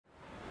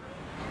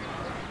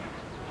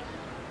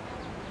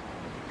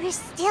We're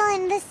still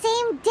in the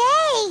same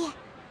day!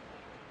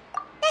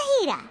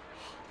 Nahida,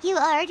 you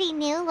already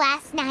knew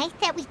last night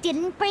that we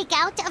didn't break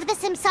out of the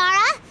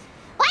samsara?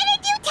 Why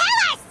did you tell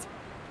us?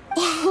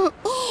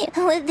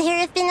 Would there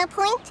have been a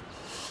point?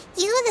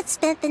 You would have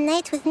spent the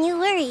night with new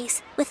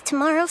worries, with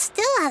tomorrow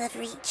still out of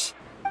reach.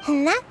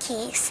 In that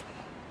case,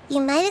 you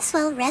might as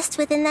well rest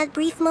within that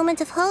brief moment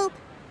of hope.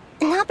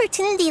 An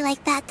opportunity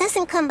like that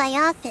doesn't come by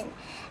often, and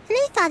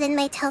I thought it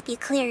might help you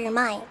clear your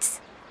minds.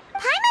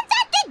 Paimon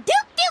thought the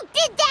Duke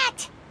did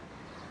that!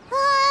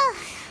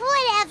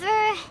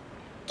 Whatever.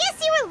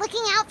 Guess you were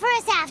looking out for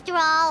us after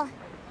all.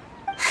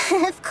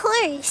 Of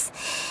course.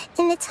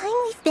 In the time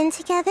we've been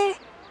together,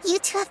 you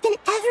two have been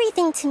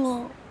everything to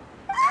me.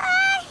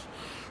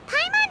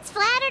 Paimon's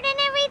flattered and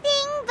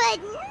everything, but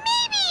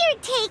maybe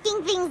you're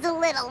taking things a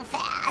little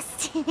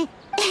fast.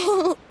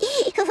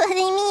 What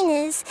I mean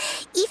is,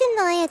 even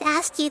though I had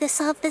asked you to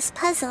solve this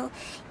puzzle,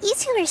 you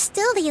two are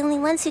still the only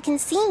ones who can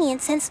see me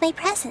and sense my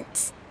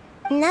presence.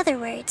 In other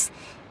words,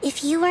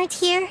 if you weren't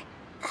here,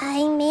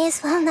 I may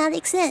as well not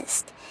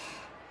exist.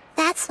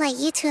 That's why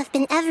you two have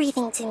been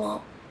everything to me.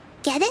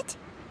 Get it?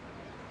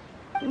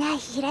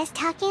 Nahida's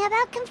talking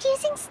about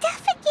confusing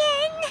stuff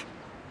again.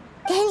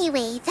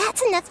 Anyway,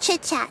 that's enough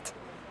chit-chat.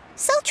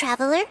 So,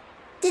 Traveler,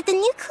 did the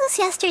new clues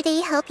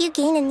yesterday help you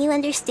gain a new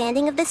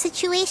understanding of the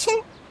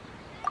situation?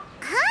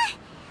 Huh?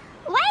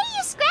 Why are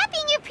you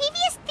scrapping your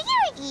previous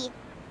theory?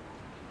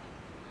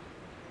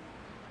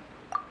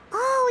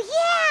 Oh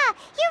yeah,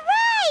 you're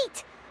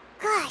right!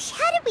 Gosh,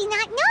 how did we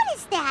not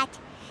notice that?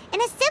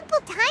 In a simple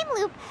time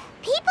loop,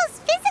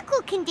 people's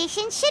physical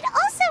conditions should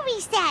also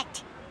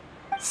reset.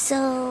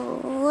 So,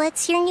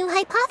 what's your new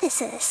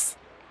hypothesis?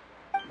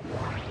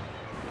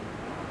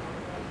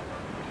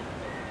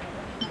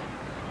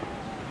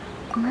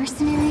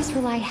 Mercenaries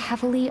rely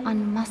heavily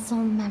on muscle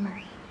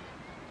memory.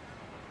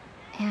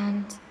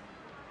 And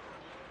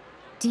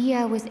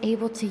Dia was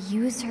able to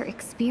use her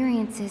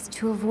experiences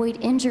to avoid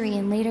injury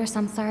in later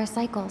samsara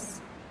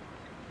cycles.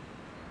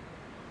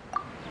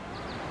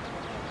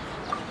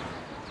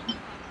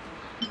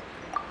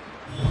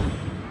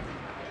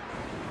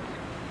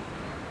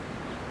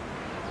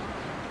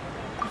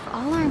 If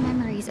all our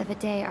memories of a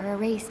day are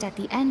erased at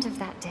the end of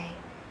that day,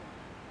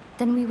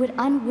 then we would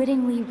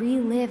unwittingly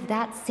relive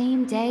that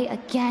same day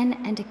again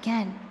and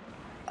again.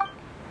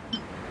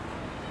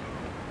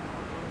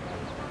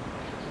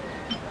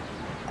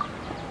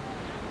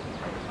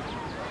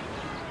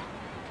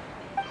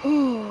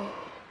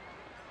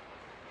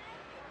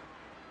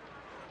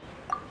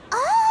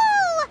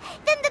 Oh!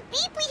 Then the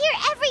beep we hear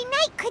every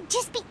night could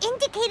just be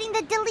indicating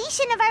the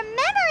deletion of our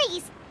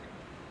memories!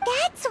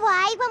 That's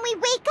why when we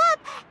wake up,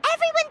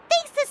 everyone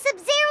thinks the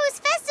Sub-Zero's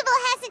festival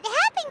hasn't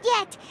happened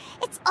yet!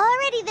 It's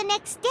already the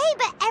next day,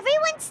 but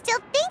everyone still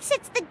thinks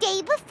it's the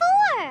day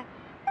before!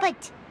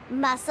 But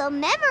muscle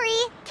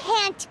memory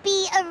can't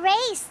be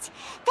erased.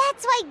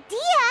 That's why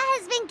Dia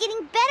has been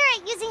getting better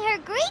at using her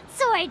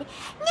greatsword.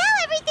 Now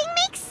everything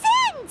makes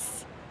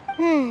sense!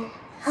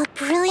 A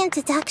brilliant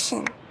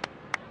deduction.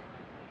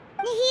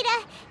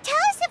 Nahida,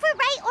 tell us if we're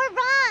right or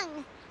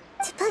wrong.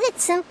 To put it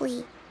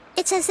simply,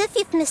 it's as if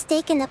you've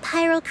mistaken a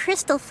pyro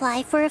crystal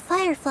fly for a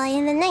firefly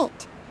in the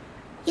night.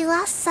 You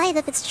lost sight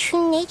of its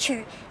true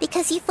nature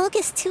because you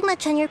focused too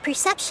much on your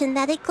perception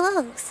that it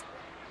glows.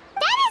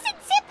 That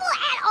isn't simple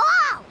at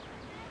all!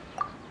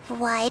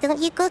 Why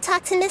don't you go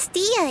talk to Miss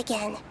Dia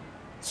again?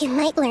 You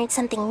might learn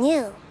something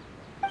new.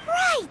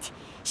 Right!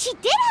 She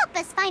did help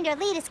us find our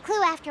latest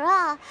clue after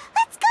all.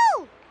 Let's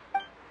go!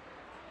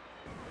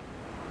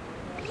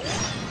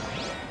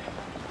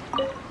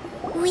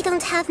 We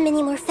don't have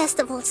many more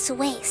festivals to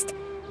waste.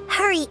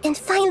 Hurry and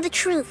find the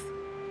truth.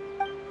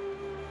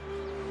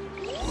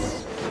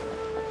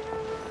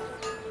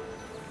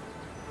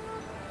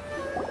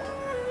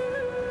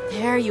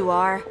 There you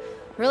are.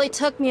 Really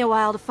took me a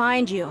while to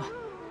find you.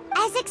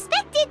 As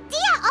expected,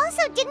 Dia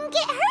also didn't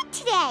get hurt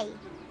today.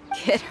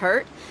 Get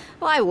hurt?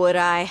 Why would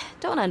I?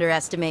 Don't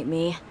underestimate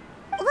me.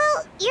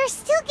 Well, you're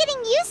still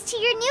getting used to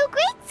your new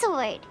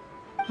greatsword.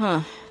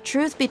 Huh.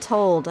 Truth be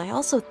told, I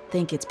also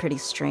think it's pretty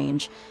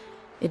strange.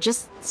 It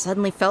just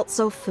suddenly felt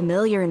so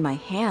familiar in my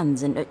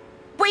hands and...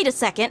 wait a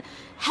second!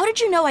 How did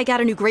you know I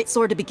got a new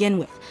greatsword to begin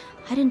with?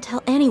 I didn't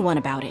tell anyone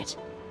about it.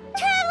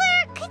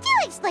 Traveler, could you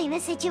explain the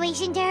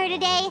situation to her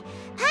today?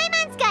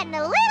 Paimon's gotten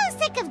a little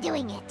sick of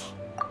doing it.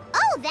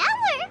 Oh, that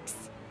works!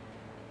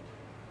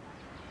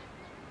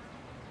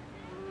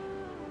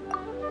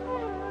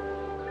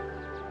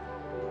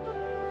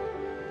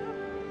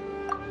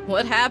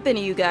 What happened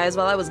to you guys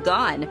while I was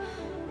gone?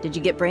 Did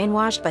you get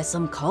brainwashed by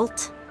some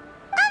cult?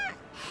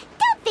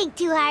 Don't think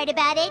too hard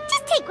about it.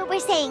 Just take what we're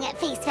saying at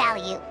face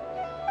value.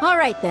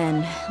 Alright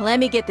then, let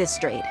me get this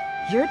straight.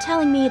 You're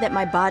telling me that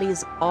my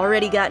body's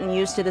already gotten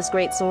used to this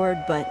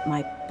greatsword, but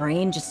my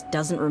brain just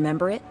doesn't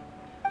remember it?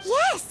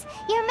 Yes!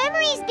 Your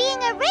memory's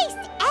being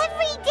erased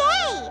every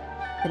day!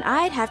 Then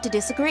I'd have to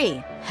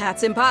disagree.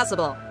 That's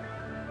impossible.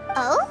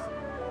 Oh?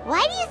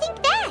 Why do you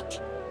think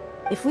that?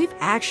 If we've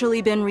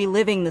actually been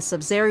reliving the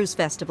Sub-Zero's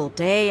festival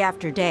day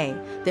after day,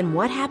 then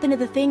what happened to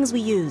the things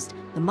we used,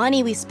 the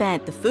money we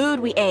spent, the food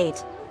we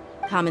ate?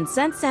 Common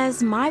sense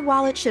says my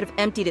wallet should have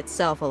emptied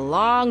itself a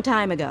long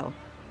time ago.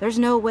 There's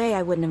no way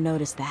I wouldn't have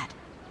noticed that.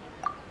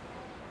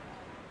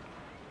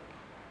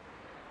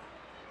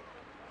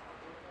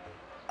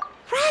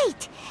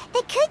 Right!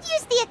 They could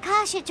use the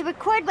Akasha to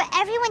record what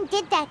everyone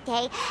did that day,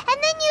 and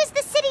then use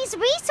the city's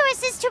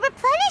resources to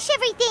replenish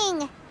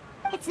everything!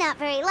 It's not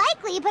very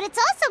likely, but it's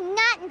also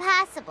not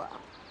impossible.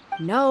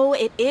 No,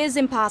 it is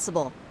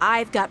impossible.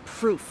 I've got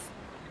proof.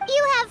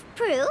 You have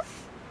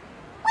proof?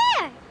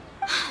 Where?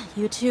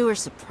 You two are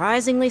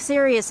surprisingly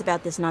serious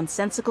about this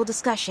nonsensical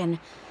discussion.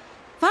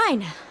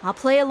 Fine, I'll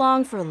play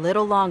along for a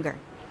little longer.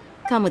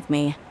 Come with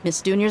me,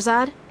 Miss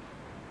Dunyarzad.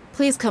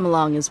 Please come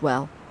along as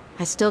well.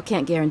 I still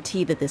can't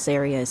guarantee that this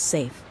area is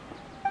safe.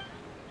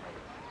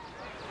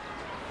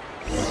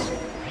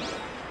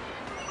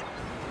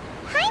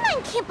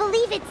 Paimon can't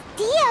believe it's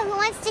Dia who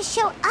wants to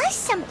show us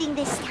something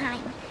this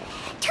time.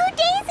 2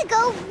 days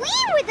ago, we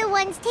were the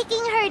ones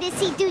taking her to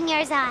see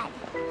Dunyarzad.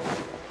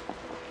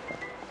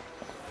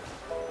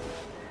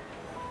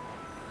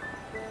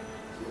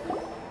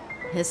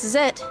 This is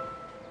it.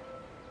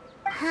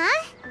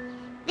 Huh?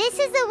 This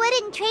is a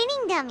wooden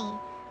training dummy.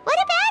 What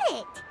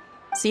about it?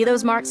 See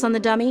those marks on the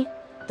dummy?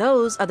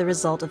 Those are the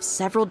result of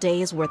several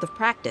days' worth of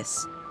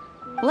practice.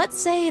 Let's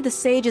say the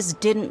sages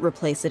didn't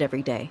replace it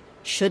every day.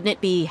 Shouldn't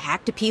it be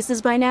hacked to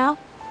pieces by now?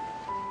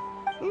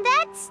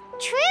 That's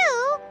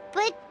true,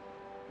 but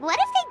what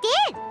if they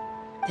did?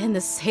 Then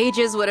the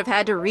sages would have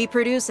had to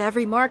reproduce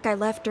every mark I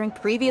left during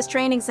previous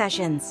training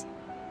sessions.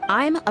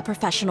 I'm a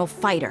professional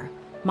fighter.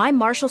 My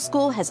martial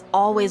school has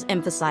always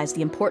emphasized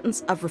the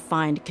importance of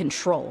refined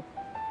control.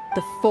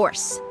 The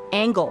force,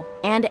 angle,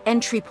 and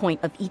entry point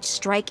of each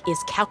strike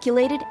is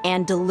calculated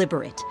and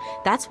deliberate.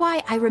 That's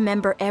why I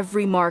remember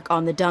every mark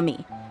on the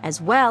dummy, as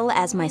well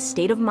as my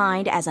state of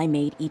mind as I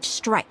made each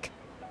strike.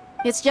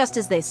 It's just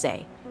as they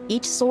say,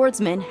 each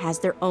swordsman has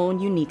their own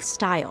unique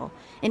style,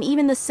 and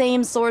even the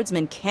same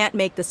swordsman can't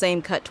make the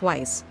same cut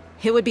twice.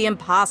 It would be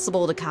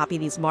impossible to copy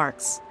these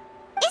marks.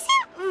 Is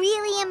it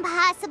really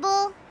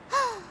impossible?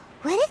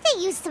 What if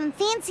they use some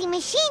fancy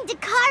machine to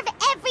carve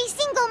every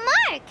single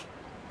mark?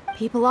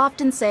 People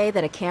often say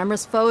that a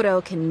camera's photo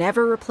can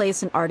never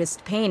replace an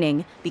artist's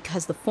painting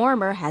because the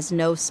former has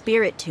no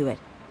spirit to it.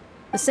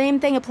 The same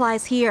thing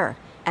applies here.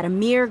 At a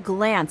mere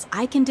glance,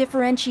 I can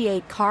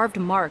differentiate carved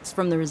marks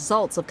from the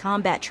results of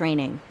combat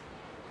training.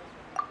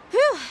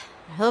 Whew,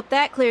 I hope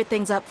that cleared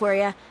things up for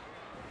you.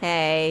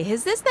 Hey,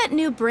 is this that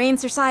new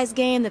brain-exercise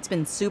game that's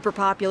been super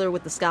popular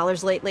with the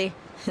scholars lately?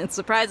 It's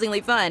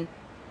surprisingly fun.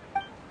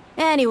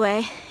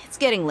 Anyway, it's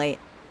getting late.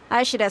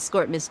 I should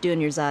escort Miss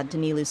Dunyarzad to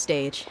Nilu's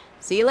stage.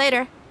 See you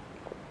later.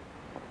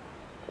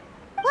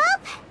 Well,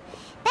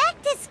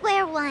 back to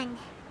square one.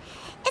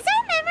 Is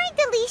our memory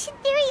deletion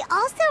theory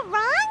also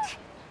wrong?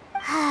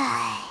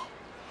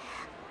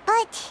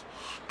 But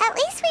at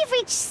least we've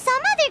reached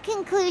some other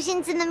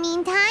conclusions in the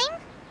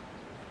meantime.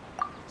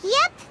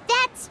 Yep,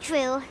 that's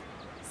true.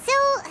 So,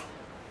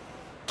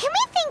 can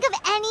we think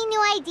of any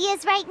new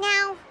ideas right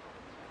now?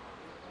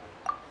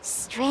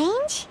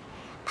 Strange?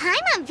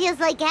 Paimon feels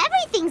like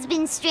everything's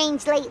been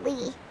strange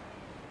lately.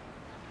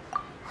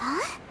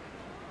 Huh?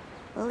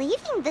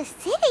 Leaving the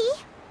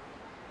city?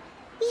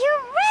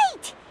 You're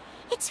right!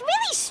 It's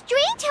really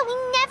strange how we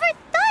never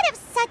thought of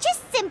such a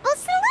simple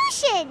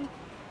solution!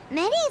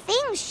 Many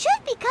things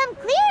should become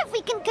clear if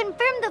we can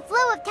confirm the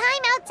flow of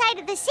time outside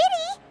of the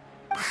city.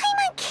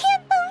 Paimon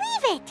can't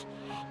believe it!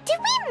 Did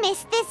we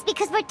miss this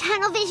because we're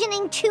tunnel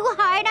visioning too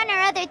hard on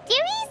our other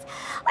theories?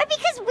 Or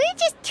because we're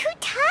just too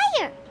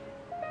tired?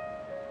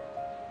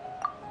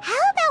 How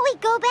about we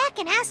go back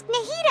and ask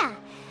Nahida?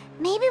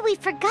 Maybe we've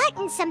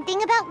forgotten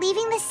something about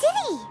leaving the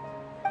city.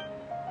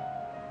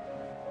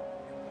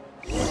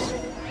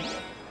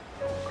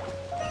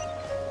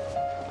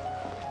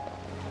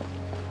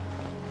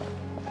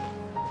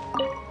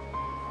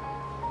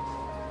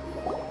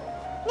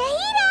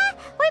 Nahida,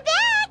 we're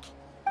back!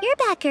 You're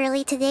back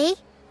early today.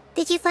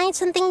 Did you find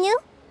something new?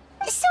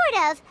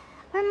 Sort of.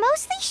 We're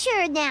mostly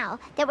sure now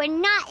that we're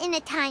not in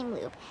a time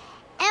loop.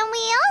 And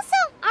we also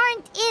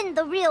aren't in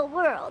the real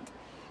world.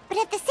 But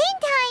at the same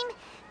time,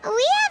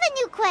 we have a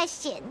new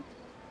question.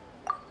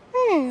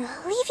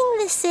 Leaving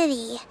the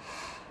city.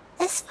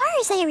 As far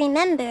as I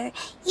remember,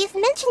 you've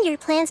mentioned your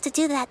plans to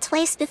do that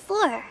twice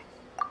before.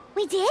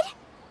 We did?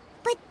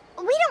 But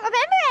we don't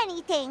remember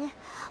anything.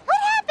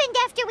 What happened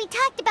after we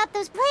talked about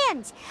those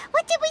plans?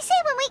 What did we say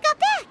when we got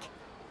back?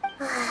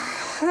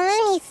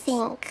 Let me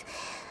think.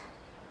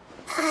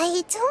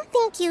 I don't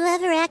think you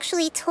ever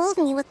actually told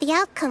me what the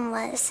outcome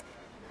was.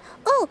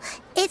 Oh,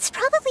 it's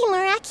probably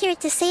more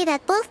accurate to say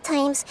that both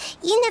times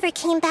you never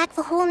came back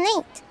the whole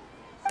night.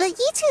 But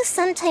you two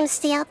sometimes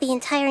stay out the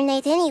entire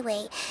night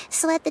anyway,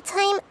 so at the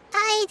time,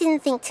 I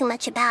didn't think too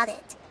much about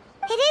it.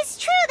 It is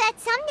true that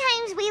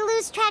sometimes we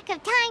lose track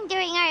of time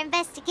during our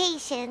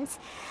investigations.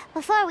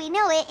 Before we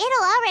know it,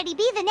 it'll already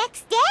be the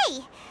next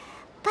day.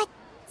 But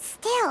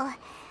still,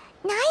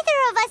 Neither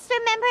of us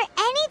remember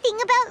anything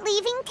about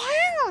leaving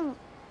town.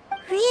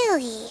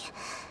 Really?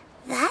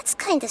 That's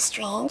kinda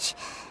strange.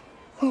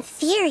 In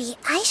theory,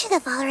 I should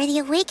have already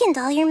awakened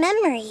all your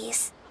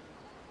memories.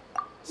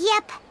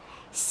 Yep,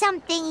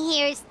 something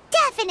here's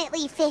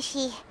definitely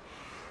fishy.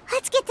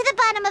 Let's get to the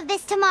bottom of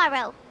this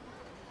tomorrow.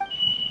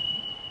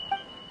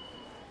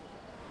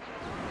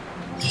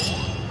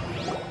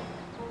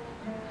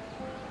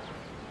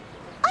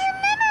 Our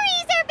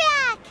memories are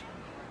back!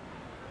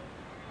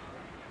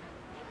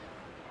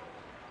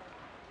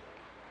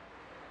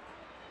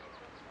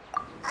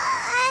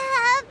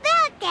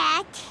 About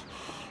that.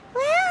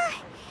 Well,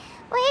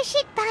 where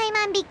should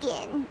Paimon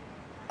begin?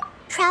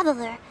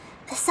 Traveler,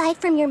 aside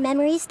from your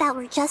memories that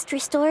were just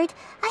restored,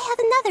 I have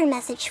another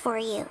message for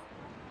you.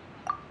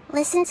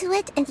 Listen to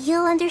it and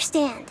you'll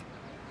understand.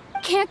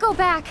 Can't go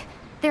back.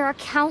 There are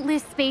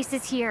countless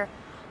spaces here.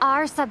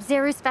 Our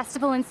Sub-Zero's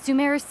festival in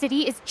Sumeru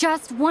City is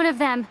just one of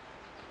them.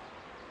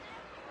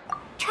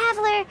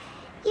 Traveler,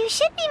 you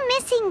should be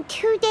missing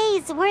 2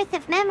 days worth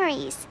of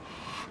memories.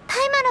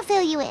 Paimon will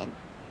fill you in.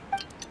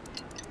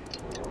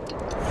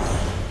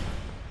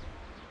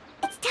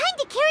 It's time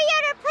to carry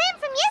out our plan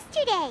from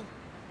yesterday.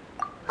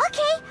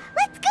 Okay,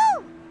 let's go!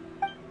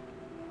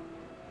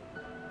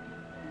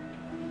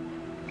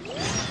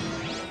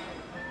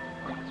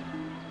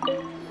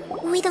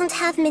 We don't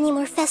have many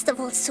more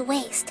festivals to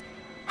waste.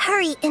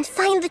 Hurry and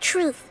find the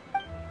truth.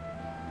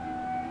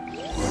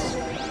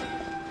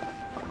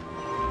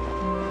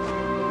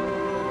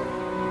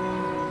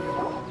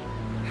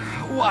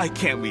 Why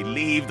can't we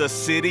leave the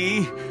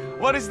city?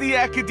 What is the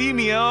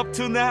Academia up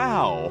to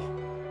now?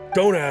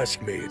 Don't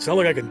ask me. It's not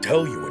like I can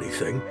tell you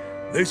anything.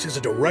 This is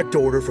a direct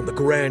order from the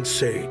Grand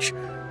Sage.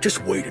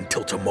 Just wait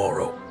until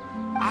tomorrow.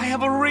 I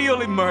have a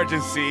real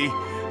emergency.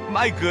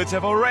 My goods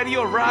have already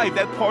arrived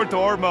at Port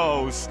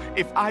Ormos.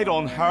 If I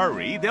don't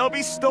hurry, they'll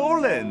be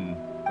stolen.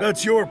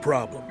 That's your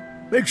problem.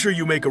 Make sure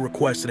you make a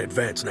request in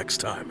advance next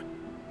time.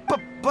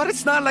 But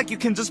it's not like you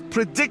can just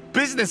predict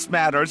business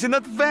matters in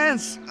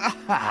advance.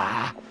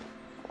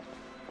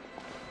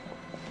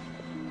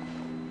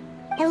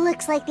 It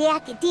looks like the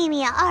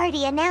Academia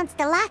already announced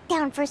a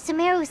lockdown for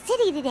Sumeru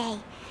City today.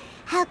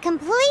 How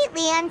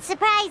completely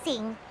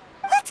unsurprising.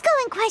 Let's go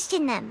and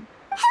question them.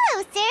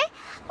 Hello, sir.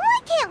 Why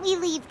can't we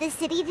leave the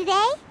city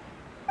today?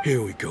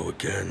 Here we go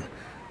again.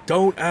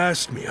 Don't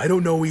ask me. I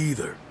don't know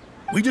either.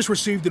 We just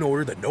received an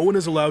order that no one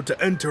is allowed to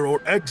enter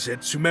or exit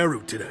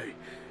Sumeru today.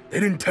 They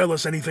didn't tell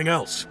us anything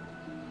else.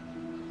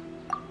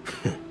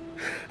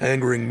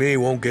 Angering me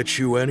won't get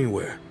you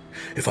anywhere.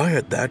 If I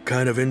had that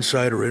kind of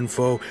insider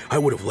info, I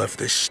would have left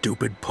this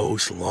stupid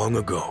post long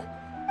ago.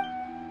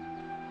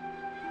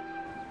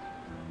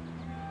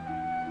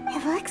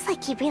 It looks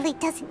like he really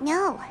doesn't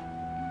know.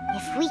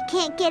 If we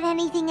can't get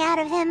anything out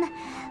of him,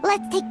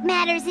 let's take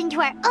matters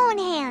into our own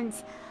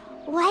hands.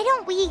 Why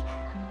don't we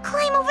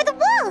climb over the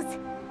walls?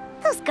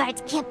 Those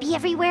guards can't be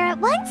everywhere at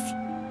once.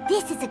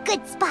 This is a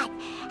good spot,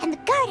 and the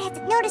guard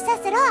hasn't noticed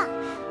us at all.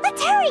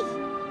 Let's hurry!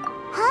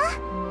 Huh?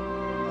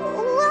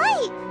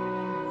 Why?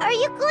 Are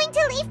you going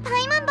to leave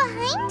Paimon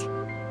behind?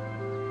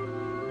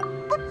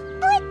 But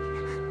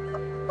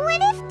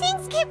what if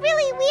things get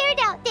really weird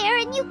out there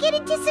and you get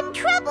into some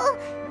trouble?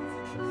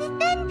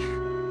 Then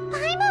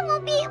Paimon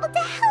won't be able to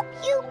help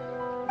you.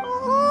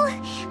 Oh,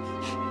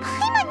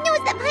 Paimon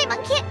knows that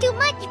Paimon can't do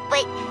much,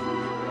 but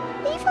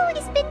we've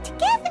always been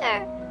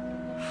together,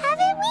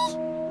 haven't we?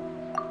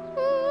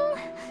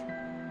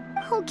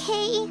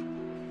 Okay.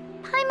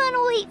 Paimon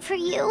will wait for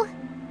you.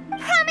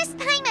 Promise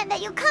Paimon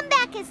that you'll come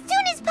back as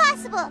soon as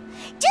possible.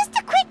 Just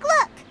a quick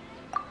look.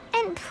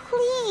 And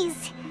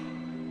please,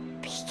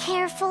 be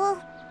careful.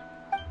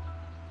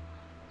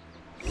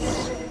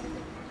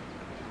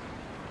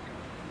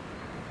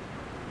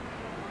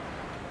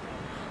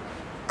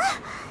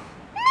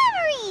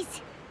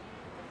 Memories!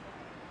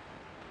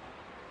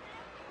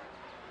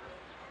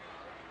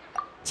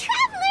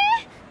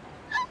 Traveler!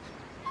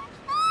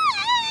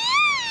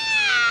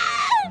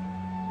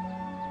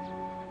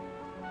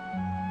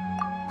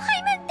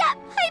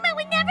 Paimon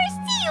would never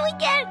see you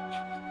again!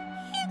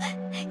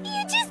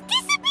 You just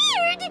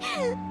disappeared!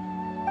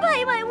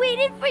 Paimon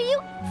waited for you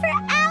for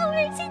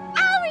hours and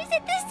hours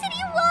at the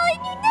city wall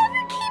and you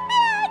never came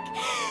back!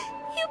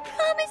 You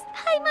promised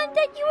Paimon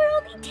that you were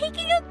only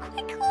taking a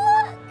quick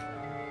look!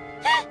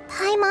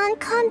 Paimon,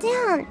 calm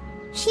down.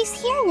 She's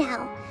here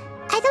now.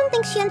 I don't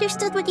think she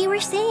understood what you were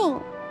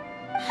saying.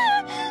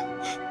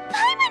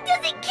 Paimon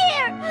doesn't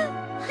care!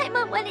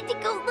 Paimon wanted to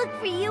go look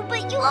for you,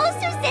 but you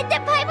also said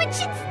that Paimon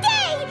should stay!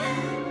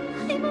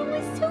 Paimon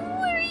was so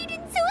worried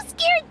and so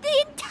scared the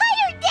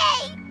entire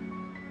day!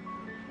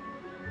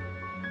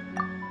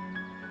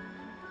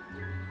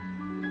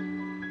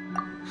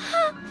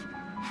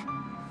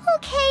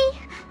 Okay.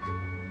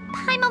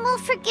 Paimon will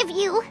forgive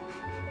you.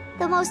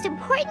 The most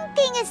important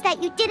thing is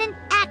that you didn't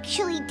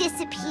actually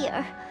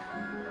disappear.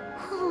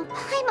 Oh,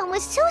 Paimon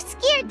was so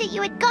scared that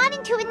you had gone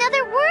into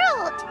another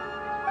world!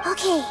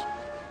 Okay,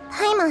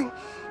 Paimon,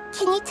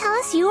 can you tell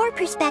us your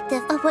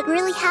perspective of what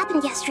really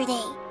happened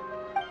yesterday?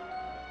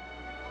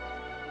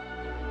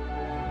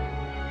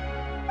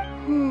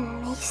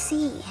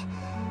 see.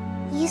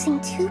 Using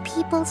two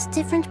people's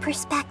different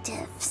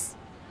perspectives.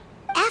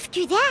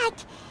 After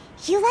that,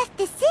 you left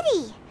the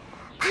city.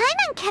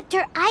 Paimon kept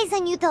her eyes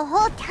on you the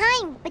whole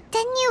time, but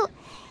then you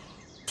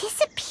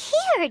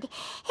disappeared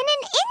in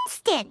an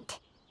instant.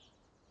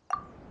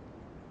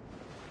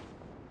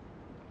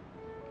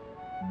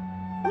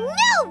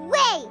 No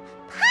way!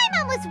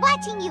 Paimon was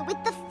watching you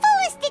with the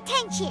fullest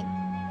attention.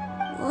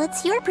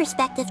 What's your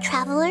perspective,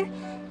 Traveler?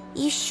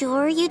 You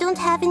sure you don't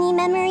have any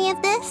memory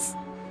of this?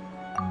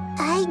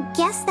 I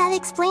guess that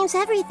explains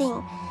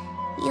everything.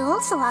 You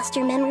also lost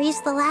your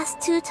memories the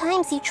last 2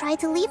 times you tried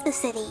to leave the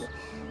city.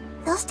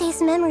 Those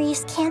days'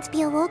 memories can't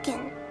be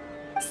awoken.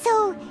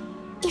 So,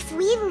 if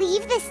we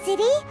leave the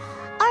city,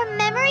 our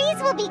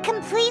memories will be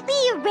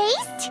completely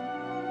erased?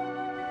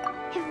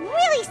 It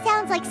really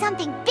sounds like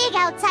something big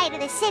outside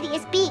of the city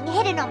is being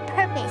hidden on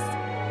purpose.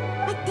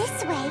 But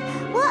this way,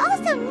 we'll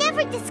also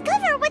never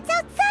discover what's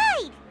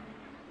outside.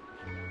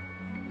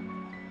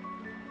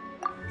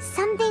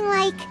 Something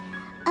like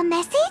a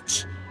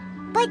message?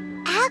 But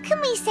how can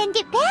we send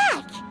it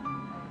back?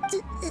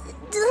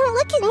 Don't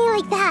look at me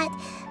like that.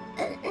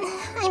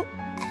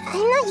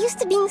 I'm not used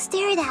to being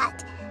stared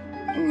at.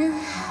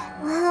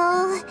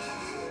 Well...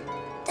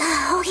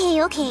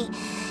 Okay.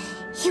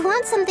 You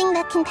want something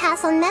that can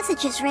pass on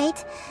messages,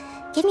 right?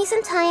 Give me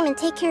some time and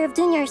take care of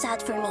Dunyar's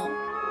out for me.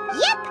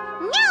 Yep,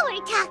 now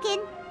we're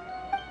talking.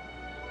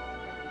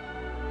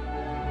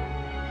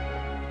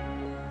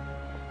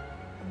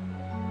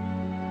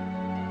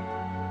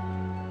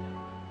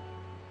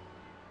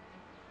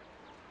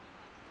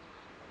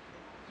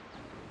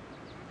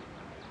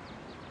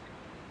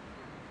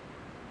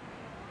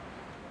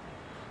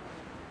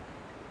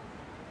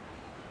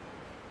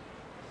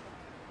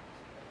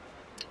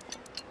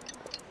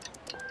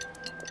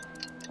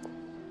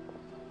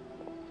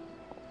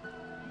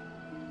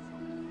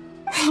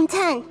 I'm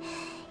done.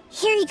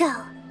 Here you go.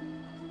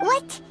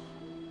 What?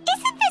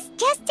 Isn't this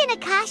just an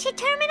Akasha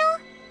terminal?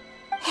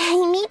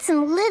 I made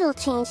some little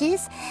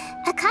changes.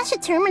 Akasha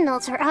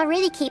terminals are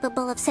already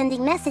capable of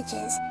sending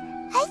messages.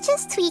 I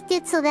just tweaked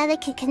it so that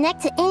it could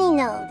connect to any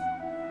node.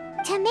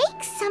 To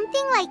make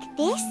something like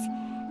this?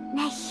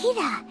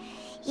 Nahida,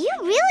 you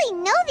really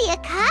know the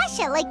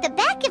Akasha like the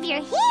back of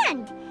your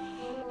hand.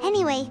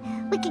 Anyway,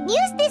 we can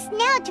use this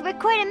now to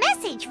record a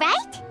message,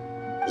 right?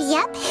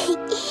 Yep.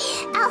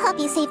 I'll help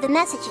you save the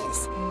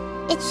messages.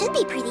 It should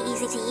be pretty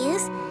easy to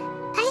use.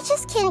 I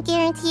just can't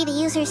guarantee the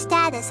user's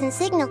status and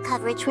signal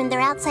coverage when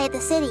they're outside the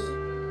city.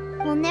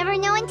 We'll never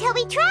know until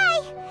we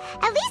try.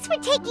 At least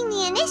we're taking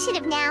the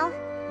initiative now.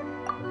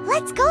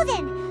 Let's go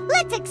then.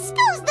 Let's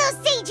expose those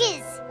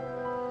sages.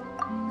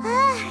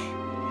 All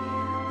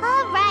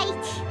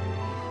right.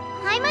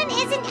 Paimon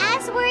isn't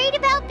as worried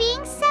about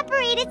being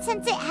separated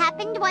since it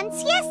happened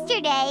once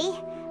yesterday.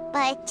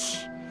 But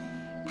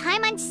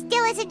Paimon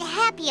still isn't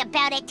happy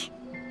about it.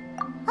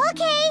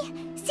 Okay,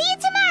 see you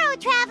tomorrow,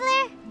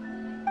 Traveler.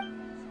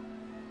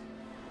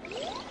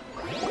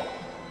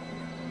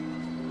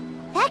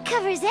 That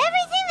covers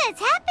everything that's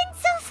happened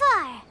so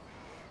far.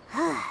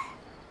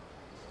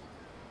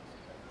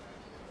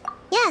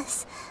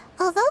 Yes,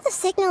 although the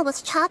signal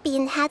was choppy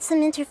and had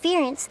some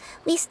interference,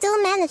 we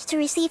still managed to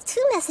receive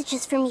 2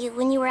 messages from you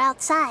when you were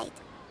outside.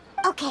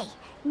 Okay,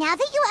 now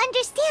that you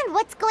understand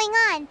what's going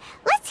on,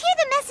 let's hear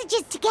the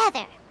messages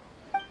together.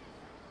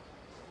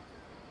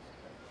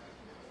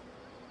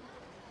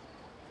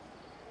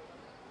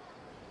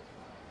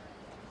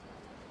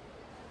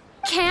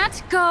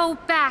 Can't go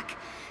back.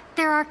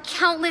 There are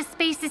countless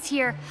spaces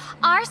here.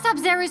 Our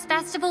Sub-Zero's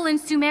festival in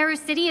Sumeru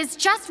City is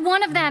just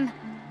one of them.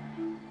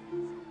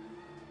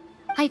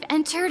 I've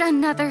entered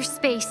another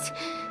space.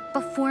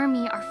 Before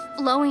me are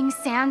flowing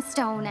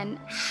sandstone and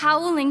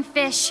howling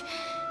fish.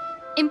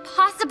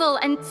 Impossible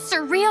and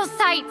surreal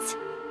sights.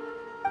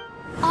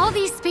 All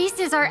these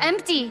spaces are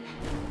empty,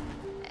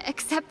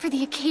 except for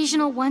the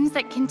occasional ones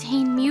that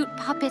contain mute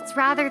puppets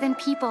rather than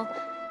people.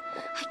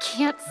 I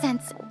can't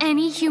sense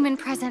any human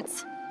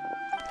presence.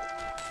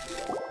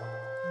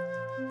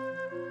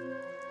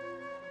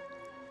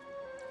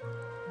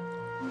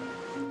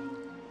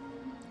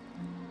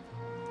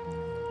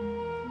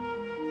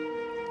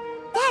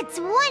 That's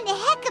one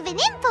heck of an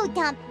info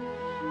dump.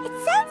 It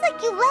sounds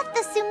like you left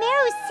the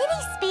Sumeru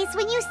City space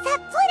when you set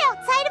foot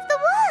outside of the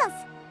walls.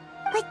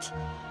 But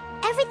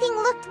everything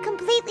looked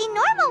completely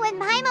normal when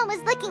Paimon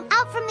was looking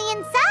out from the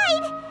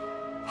inside.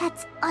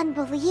 That's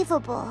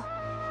unbelievable.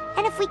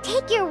 And if we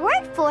take your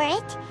word for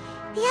it,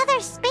 the other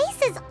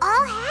spaces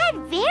all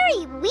had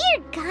very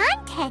weird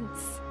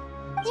contents.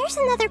 There's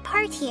another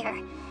part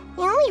here.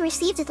 We only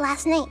received it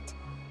last night.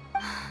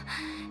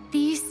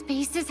 These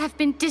spaces have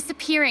been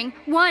disappearing,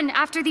 one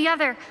after the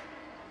other,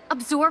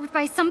 absorbed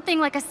by something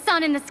like a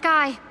sun in the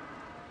sky.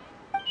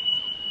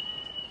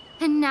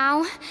 And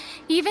now,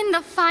 even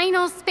the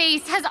final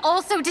space has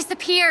also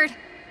disappeared.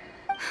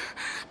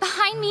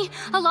 Behind me,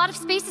 a lot of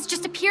spaces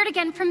just appeared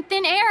again from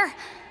thin air.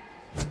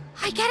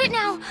 I get it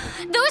now.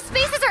 Those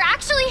spaces are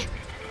actually...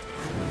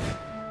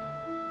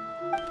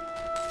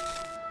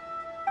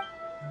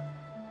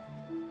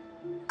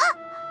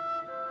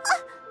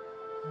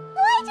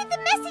 did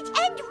the message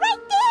end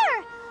right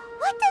there?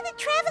 What did the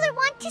traveler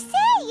want to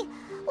say?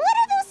 What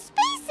are those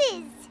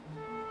spaces?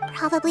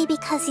 Probably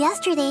because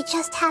yesterday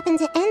just happened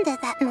to end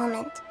at that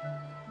moment.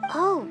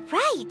 Oh,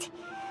 right.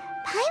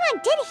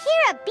 Paimon did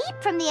hear a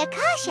beep from the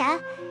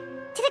Akasha.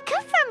 Did it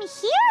come from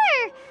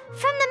here or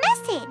from the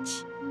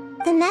message?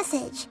 The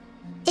message.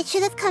 It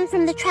should have come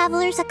from the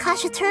Traveler's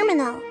Akasha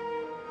terminal.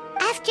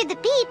 After the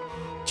beep,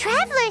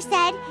 Traveler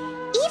said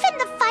even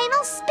the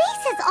final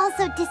spaces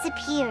also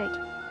disappeared.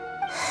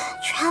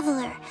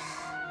 Traveler,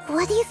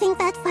 what do you think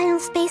that final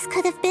space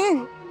could have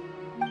been?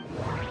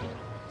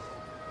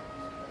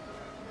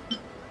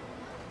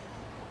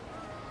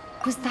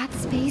 Was that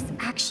space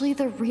actually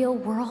the real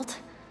world?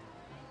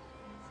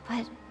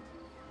 But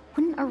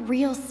wouldn't a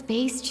real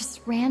space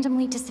just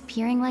randomly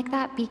disappearing like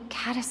that be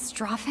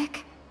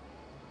catastrophic?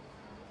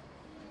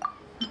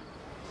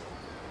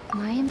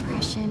 My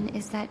impression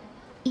is that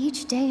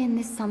each day in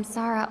this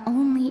samsara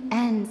only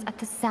ends at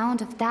the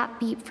sound of that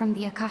beep from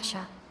the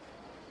Akasha.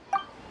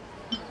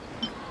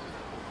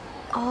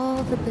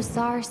 All the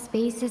bizarre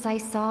spaces I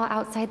saw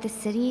outside the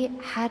city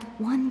had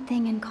one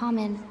thing in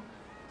common: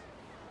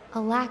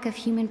 a lack of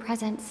human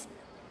presence.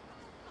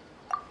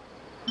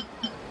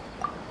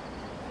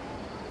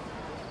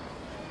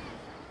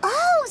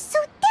 Oh, so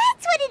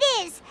that's what it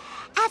is!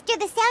 After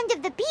the sound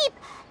of the beep,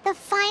 the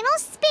final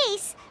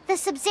space, the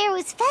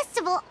Sub-Zero's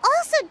festival,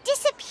 also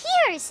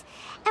disappears,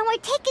 and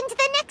we're taken to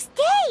the next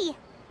day.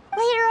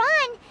 Later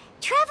on,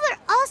 Traveler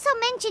also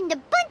mentioned a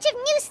bunch of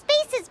new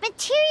spaces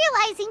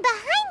materializing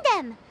behind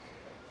them.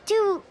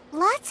 Do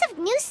lots of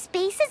new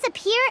spaces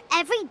appear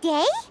every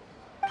day?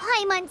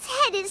 Paimon's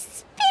head is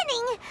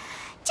spinning.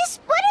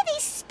 Just what are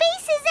these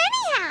spaces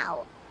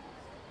anyhow?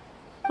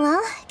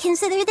 Well,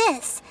 consider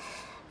this.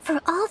 For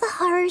all the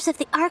horrors of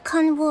the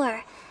Archon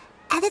War,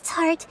 at its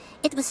heart,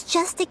 it was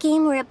just a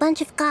game where a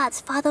bunch of gods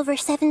fought over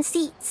 7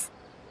 seats.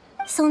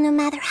 So no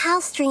matter how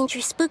strange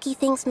or spooky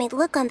things may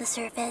look on the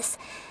surface,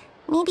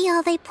 maybe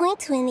all they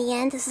point to in the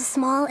end is a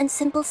small and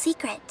simple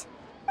secret.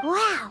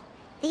 Wow,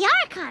 the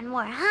Archon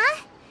War,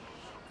 huh?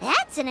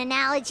 That's an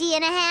analogy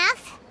and a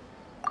half.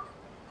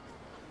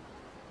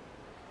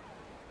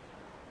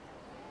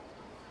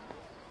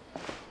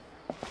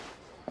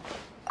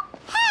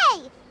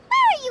 Hey,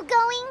 where are you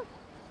going?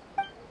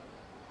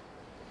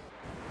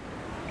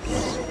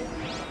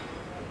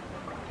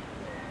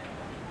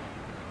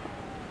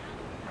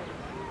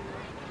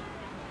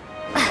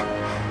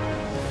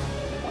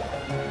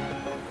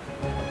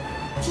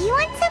 Do you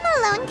want some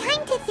alone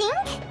time to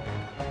think?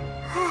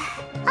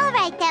 All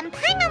right then,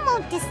 Paimon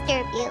won't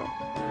disturb you.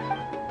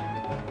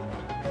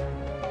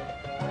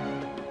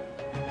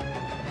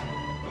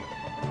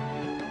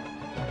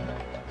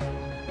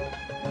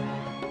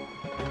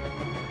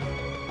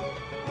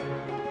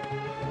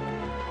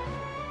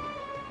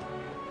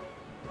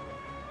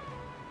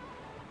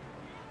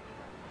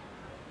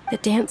 The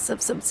dance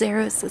of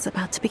Sub-Zeros is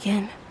about to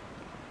begin.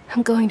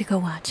 I'm going to go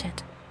watch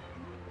it.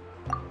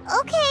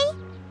 Okay.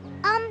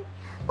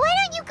 Why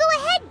don't you go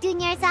ahead,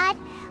 Dunyarzad?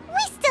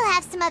 We still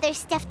have some other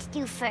stuff to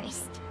do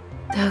first.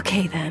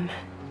 Okay then.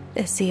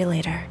 See you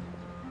later.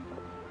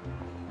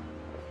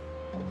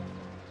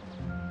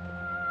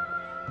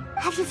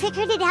 Have you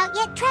figured it out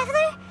yet,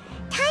 Traveler?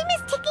 Time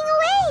is ticking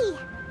away.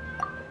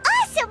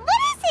 Awesome!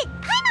 What is it?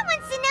 Paimon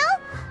wants to know.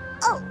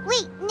 Oh,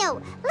 wait,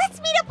 no.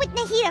 Let's meet up with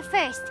Nahida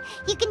first.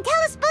 You can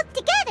tell us both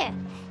together.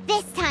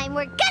 This time,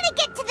 we're gonna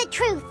get to the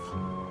truth.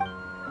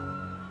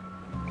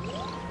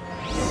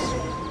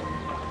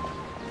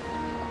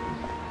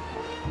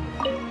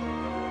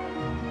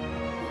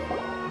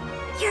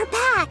 You're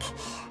back!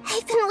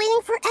 I've been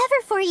waiting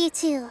forever for you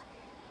two.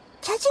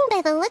 Judging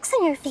by the looks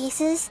on your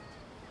faces,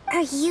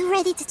 are you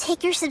ready to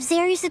take your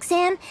Sub-Zero's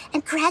exam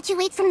and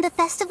graduate from the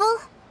festival?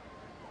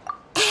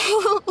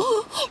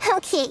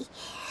 Okay,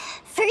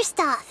 first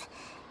off,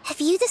 have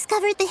you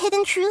discovered the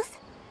hidden truth?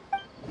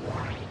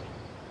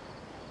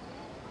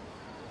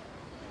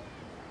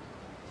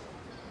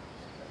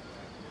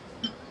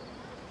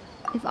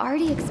 We've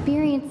already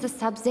experienced the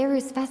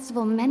Sub-Zero's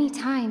festival many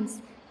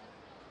times,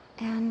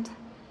 and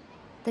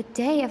the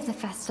day of the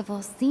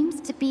festival seems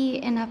to be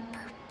in a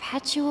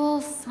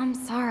perpetual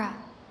samsara.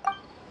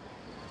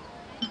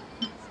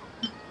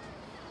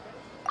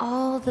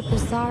 All the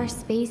bizarre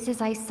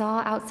spaces I saw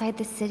outside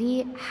the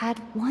city had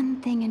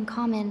one thing in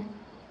common: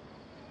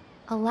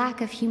 a lack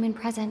of human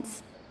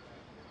presence.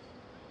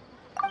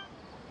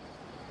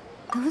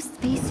 Those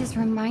spaces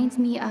remind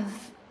me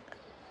of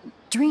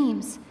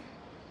dreams,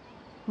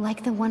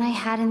 like the one I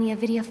had in the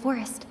Avidia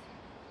Forest,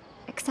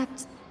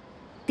 except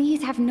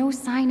these have no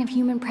sign of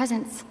human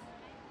presence.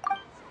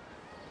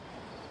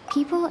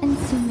 People in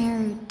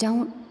Sumeru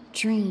don't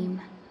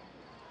dream.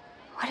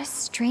 What a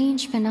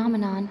strange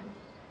phenomenon.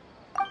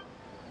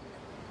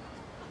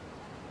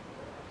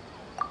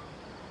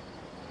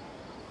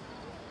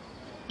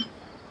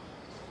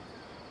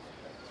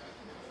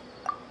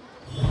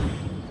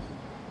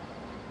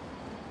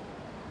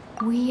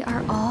 We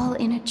are all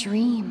in a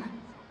dream.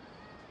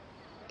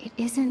 It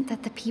isn't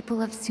that the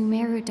people of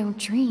Sumeru don't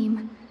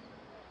dream.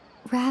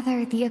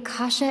 Rather, the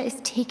Akasha is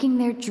taking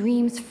their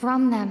dreams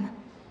from them.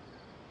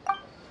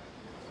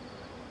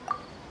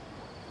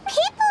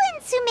 People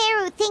in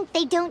Sumeru think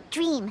they don't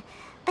dream,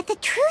 but the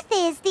truth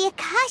is the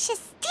Akasha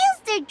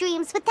steals their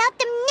dreams without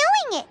them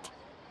knowing it.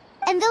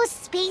 And those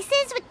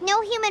spaces with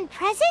no human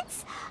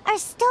presence are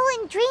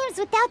stolen dreams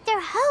without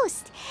their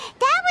host.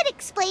 That would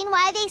explain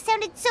why they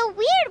sounded so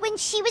weird when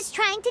she was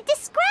trying to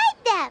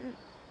describe them.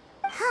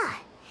 Huh.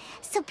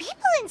 So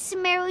people in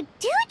Sumeru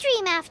do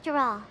dream after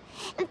all.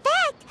 In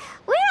fact,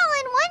 we're all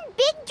in one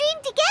big dream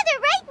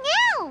together right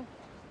now.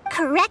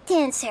 Correct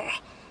answer.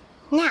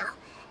 Now,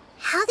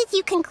 how did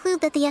you conclude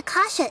that the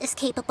Akasha is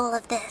capable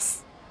of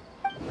this?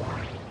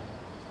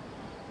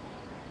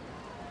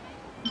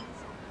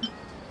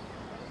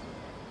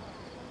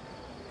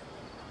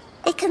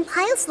 It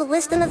compiles the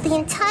wisdom of the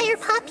entire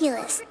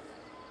populace.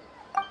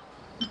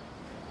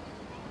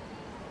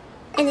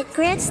 And it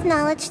grants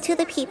knowledge to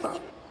the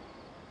people.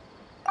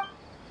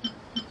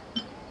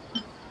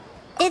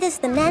 It is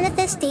the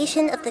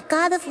manifestation of the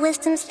God of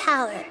Wisdom's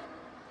power.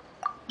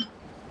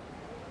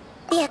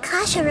 The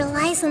Akasha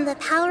relies on the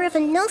power of a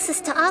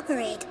gnosis to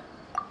operate.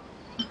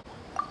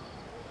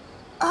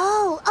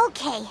 Oh,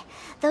 okay.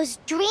 Those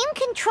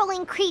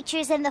dream-controlling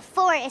creatures in the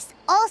forest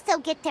also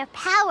get their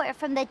power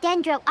from the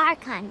Dendro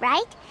Archon,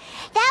 right?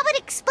 That would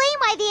explain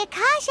why the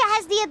Akasha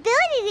has the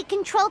ability to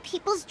control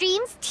people's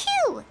dreams,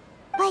 too.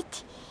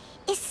 But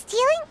is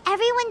stealing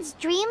everyone's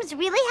dreams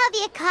really how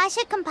the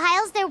Akasha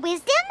compiles their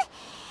wisdom?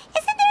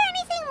 Isn't there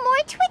anything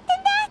more to it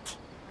than that?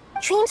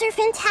 Dreams are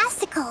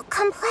fantastical,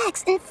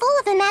 complex, and full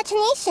of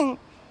imagination.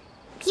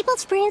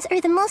 People's brains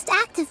are the most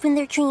active when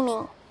they're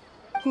dreaming.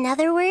 In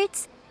other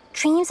words,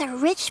 dreams are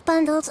rich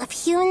bundles of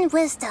human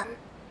wisdom.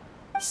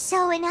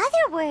 So, in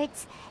other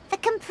words, the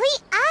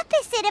complete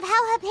opposite of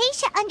how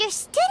Hypatia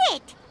understood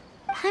it.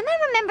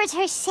 Paimon remembers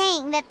her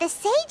saying that the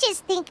sages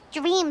think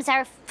dreams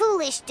are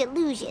foolish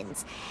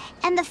delusions,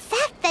 and the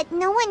fact that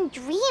no one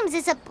dreams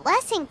is a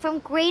blessing from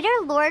Greater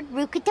Lord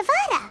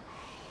Rukkhadevata.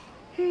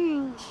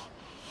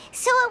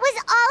 So it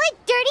was all a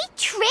dirty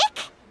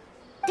trick?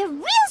 The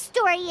real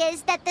story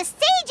is that the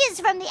sages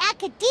from the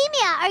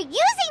Academia are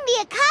using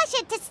the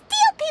Akasha to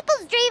steal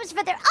people's dreams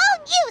for their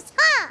own use,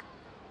 huh?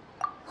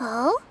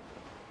 Oh?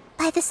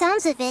 By the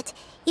sounds of it,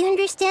 you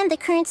understand the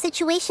current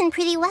situation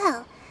pretty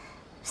well.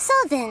 So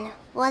then,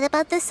 what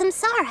about the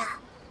samsara?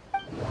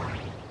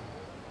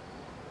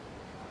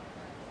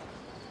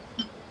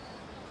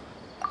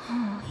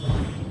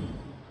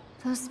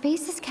 Those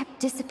spaces kept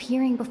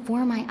disappearing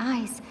before my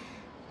eyes.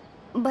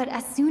 But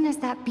as soon as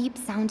that beep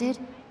sounded,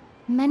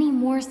 many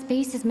more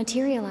spaces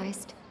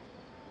materialized.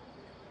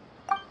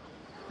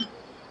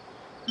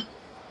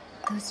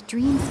 Those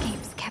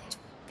dreamscapes kept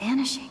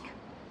vanishing.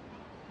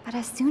 But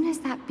as soon as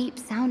that beep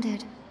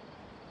sounded,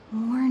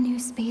 more new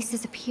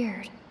spaces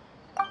appeared.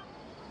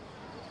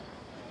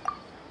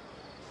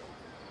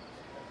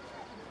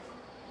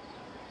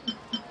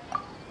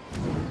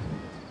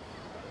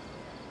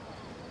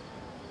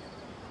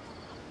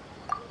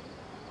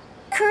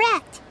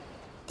 Correct.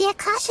 The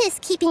Akasha is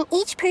keeping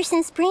each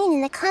person's brain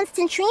in a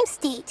constant dream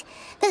state,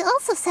 but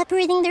also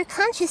separating their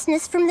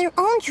consciousness from their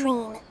own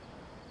dream.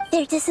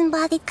 Their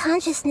disembodied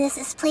consciousness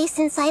is placed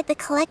inside the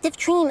collective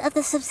dream of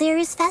the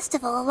Sub-Zero's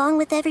festival along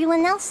with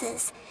everyone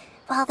else's,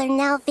 while their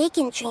now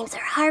vacant dreams are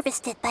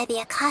harvested by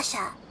the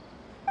Akasha.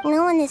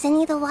 No one is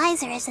any the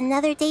wiser as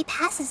another day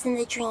passes in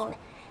the dream,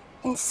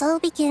 and so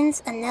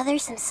begins another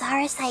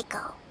samsara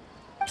cycle.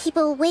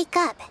 People wake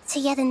up to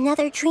yet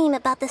another dream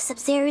about the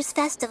Sub-Zero's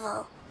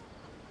festival.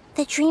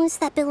 The dreams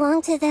that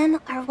belong to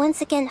them are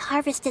once again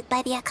harvested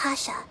by the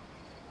Akasha,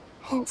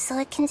 and so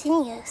it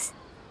continues.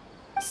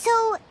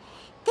 So,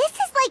 this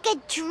is like a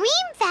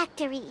dream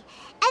factory, and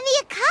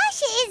the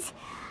Akasha is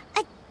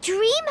a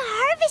dream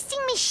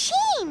harvesting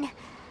machine.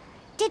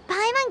 Did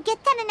Paimon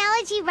get that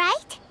analogy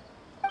right?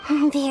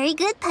 Very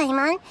good,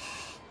 Paimon.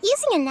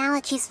 Using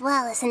analogies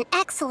well is an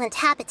excellent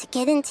habit to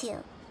get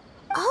into.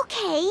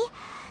 Okay,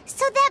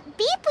 so that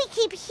beep we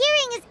keep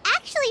hearing is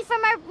actually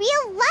from our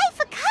real-life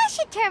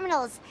Akasha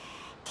terminals.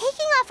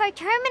 Taking off our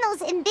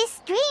terminals in this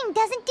dream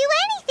doesn't do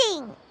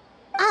anything.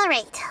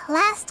 Alright,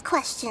 last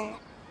question.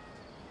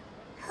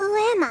 Who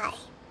am I?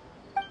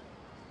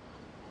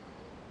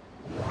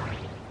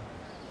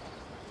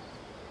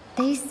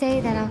 They say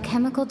that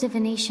alchemical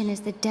divination is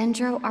the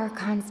Dendro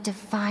Archon's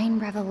divine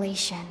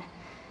revelation.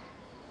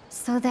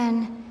 So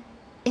then,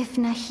 if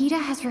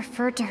Nahida has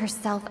referred to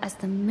herself as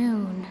the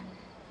moon...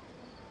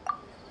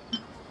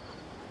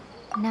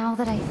 Now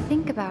that I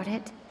think about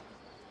it,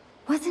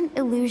 wasn't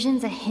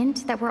illusions a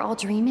hint that we're all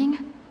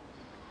dreaming?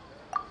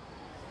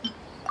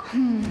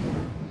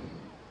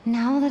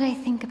 Now that I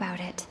think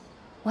about it,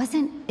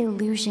 wasn't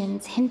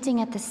illusions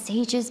hinting at the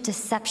sage's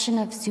deception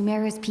of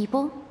Sumeru's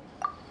people?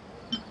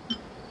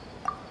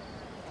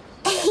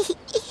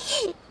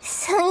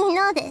 So you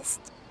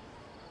noticed.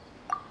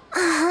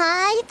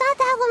 I thought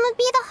that one would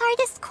be the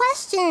hardest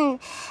question.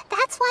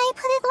 That's why I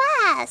put it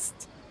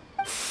last.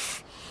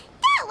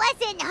 That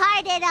wasn't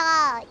hard at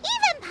all.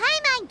 Even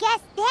Paimon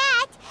guessed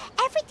that.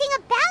 Everything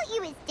about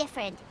you is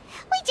different.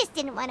 We just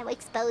didn't want to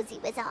expose you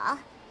was all.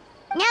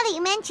 Now that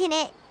you mention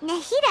it,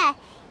 Nahida,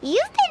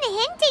 you've been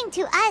hinting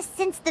to us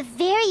since the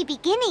very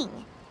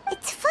beginning.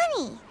 It's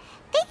funny,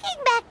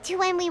 thinking back to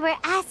when we were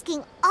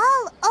asking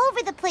all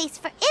over the place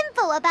for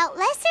info about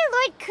Lesser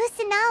Lord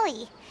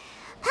Kusanali.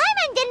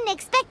 Paimon didn't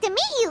expect to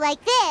meet you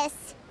like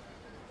this.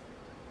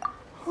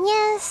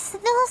 Yes,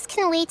 those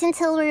can wait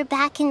until we're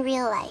back in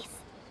real life.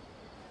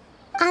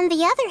 On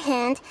the other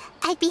hand,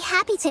 I'd be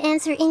happy to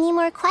answer any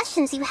more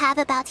questions you have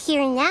about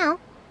here and now.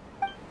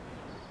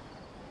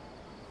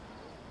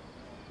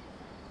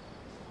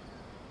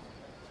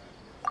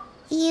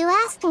 You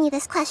asked me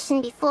this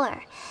question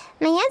before.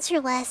 My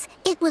answer was,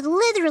 it would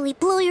literally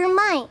blow your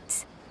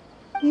minds.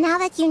 Now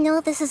that you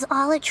know this is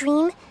all a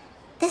dream,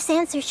 this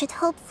answer should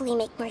hopefully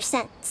make more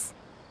sense.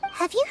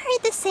 Have you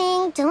heard the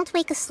saying, don't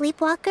wake a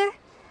sleepwalker?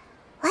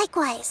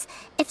 Likewise,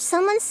 if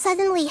someone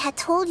suddenly had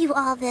told you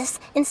all this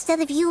instead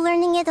of you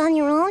learning it on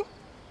your own,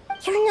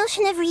 your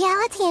notion of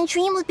reality and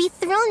dream would be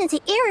thrown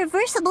into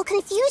irreversible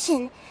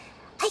confusion.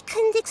 I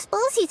couldn't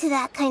expose you to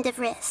that kind of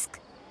risk.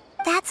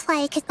 That's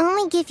why I could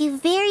only give you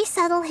very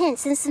subtle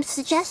hints and some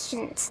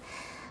suggestions.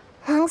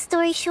 Long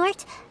story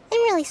short,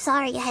 I'm really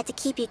sorry I had to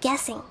keep you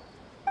guessing.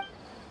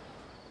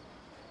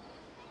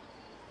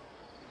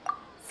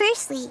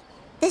 Firstly,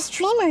 this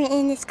dream we're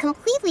in is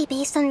completely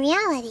based on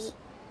reality.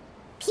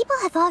 People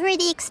have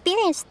already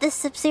experienced this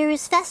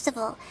Sub-Zero's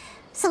festival,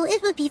 so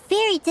it would be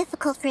very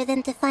difficult for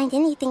them to find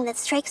anything that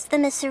strikes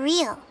them as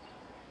surreal.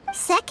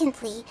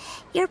 Secondly,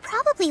 you're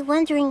probably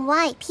wondering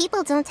why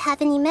people don't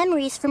have any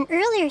memories from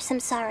earlier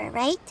samsara,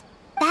 right?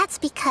 That's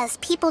because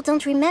people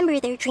don't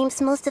remember their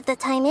dreams most of the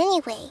time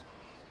anyway.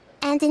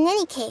 And in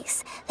any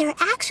case, their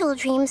actual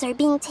dreams are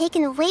being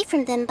taken away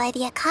from them by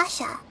the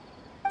Akasha.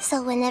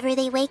 So whenever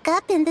they wake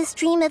up in this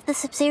dream of the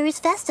Sub-Zero's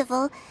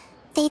festival,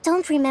 they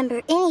don't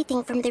remember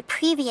anything from their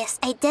previous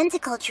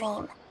identical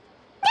dream.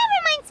 That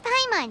reminds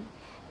Paimon.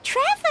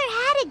 Traveler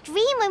had a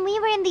dream when we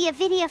were in the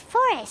Avidia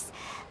Forest,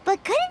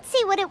 but couldn't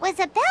see what it was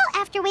about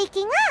after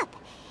waking up.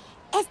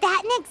 Is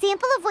that an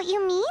example of what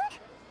you mean?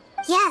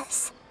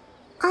 Yes.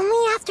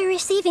 Only after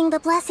receiving the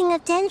blessing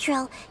of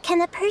Dendro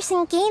can a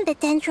person gain the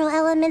Dendro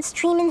element's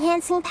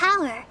dream-enhancing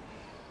power.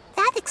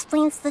 That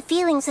explains the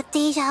feelings of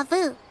déjà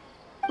vu.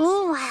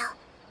 Meanwhile,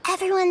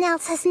 everyone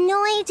else has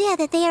no idea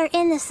that they are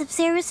in the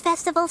Sub-Zero's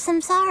Festival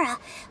Samsara,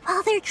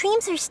 while their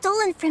dreams are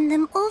stolen from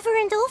them over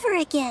and over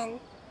again.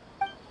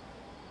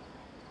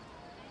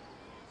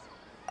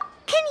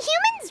 Can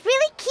humans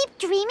really keep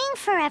dreaming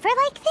forever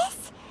like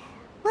this?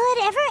 Will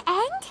it ever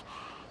end?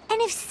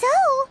 And if so,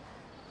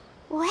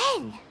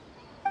 when?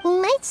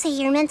 You might say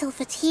your mental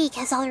fatigue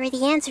has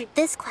already answered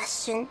this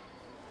question.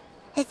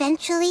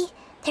 Eventually,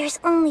 there's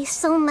only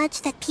so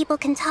much that people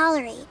can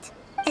tolerate.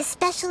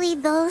 Especially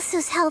those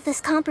whose health is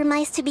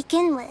compromised to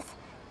begin with,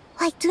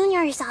 like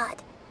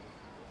Dunyarzad.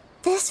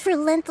 This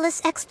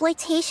relentless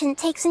exploitation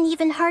takes an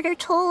even harder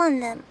toll on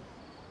them.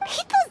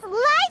 People's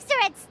lives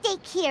are at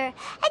stake here, and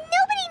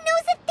nobody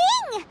knows a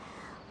thing!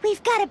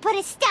 We've got to put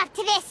a stop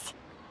to this!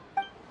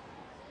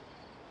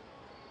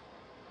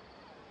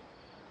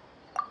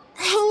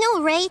 I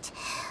know, right?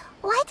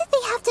 Why did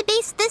they have to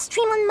base this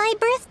dream on my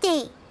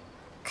birthday?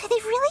 Could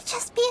it really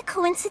just be a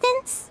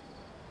coincidence?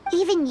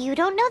 Even you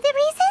don't know the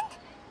reason?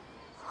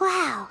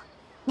 Wow,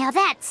 now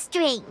that's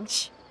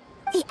strange.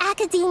 The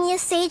Academia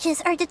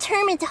sages are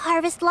determined to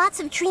harvest lots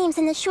of dreams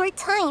in a short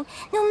time,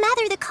 no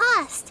matter the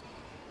cost.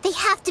 They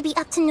have to be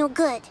up to no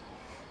good.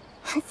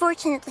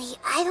 Unfortunately,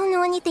 I don't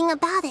know anything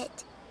about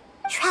it.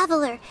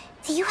 Traveler,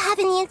 do you have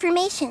any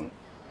information?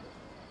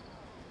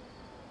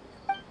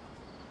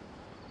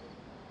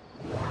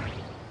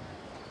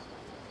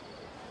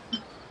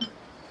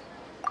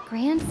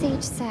 Grand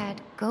Sage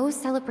said, go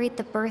celebrate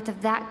the birth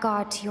of that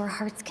god to your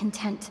heart's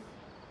content.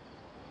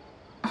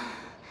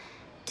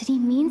 Did he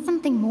mean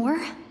something more?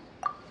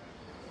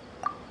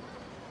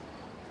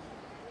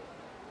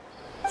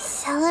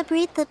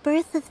 Celebrate the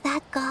birth of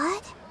that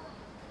god?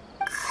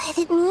 Could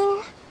it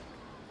mean...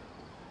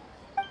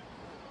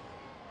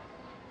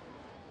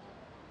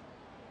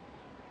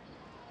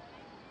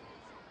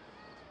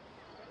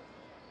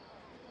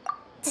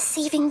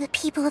 deceiving the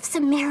people of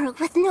Sumeru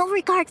with no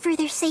regard for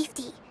their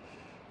safety.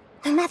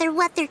 No matter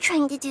what they're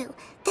trying to do,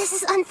 this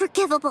is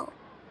unforgivable.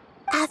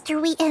 After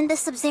we end the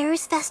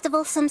Sub-Zero's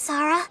Festival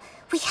Samsara,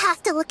 we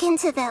have to look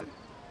into them.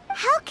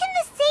 How can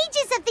the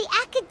sages of the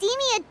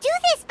Academia do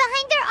this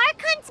behind their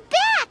Archon's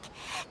back?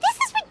 This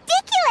is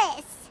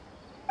ridiculous!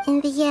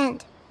 In the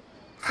end,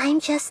 I'm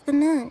just the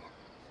moon.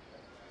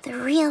 The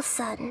real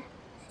sun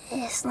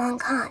is long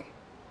gone.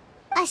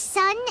 A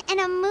sun and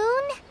a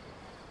moon?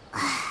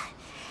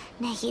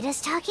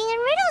 Nahida's talking in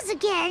riddles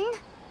again.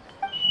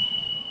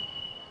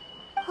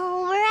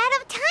 Oh, we're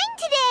out of time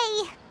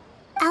today!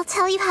 I'll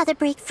tell you how to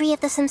break free of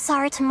the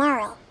samsara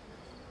tomorrow.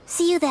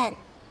 See you then.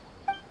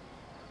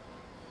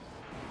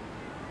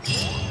 Good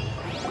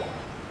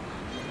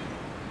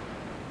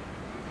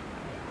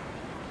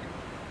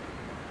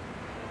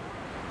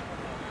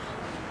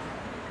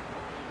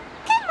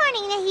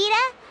morning,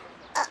 Nahida.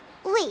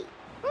 Wait.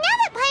 Now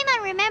that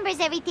Paimon remembers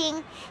covers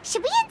everything.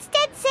 Should we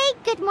instead say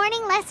good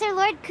morning, Lesser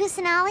Lord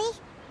Kusanali?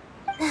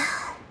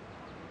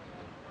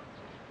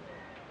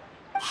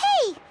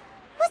 Hey,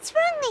 what's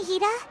wrong,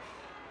 Nahida?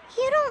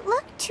 You don't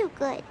look too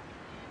good.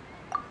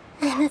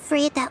 I'm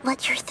afraid that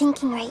what you're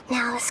thinking right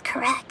now is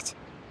correct.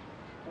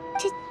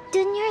 Did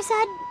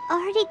Dunyarzad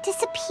already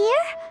disappear?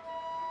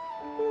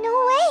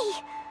 No way.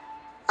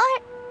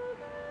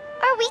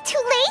 Are we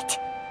too late?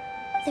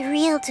 The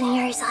real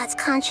Dunyarzad's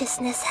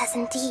consciousness has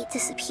indeed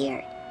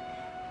disappeared.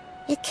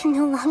 It can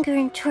no longer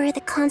endure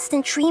the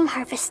constant dream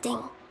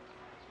harvesting.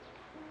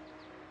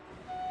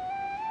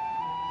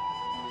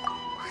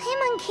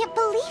 Paimon can't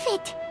believe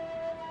it.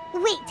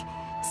 Wait,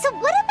 so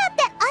what about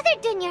that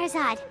other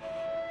Dunyarzad?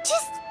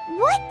 Just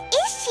what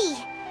is she?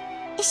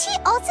 Is she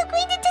also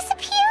going to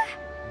disappear?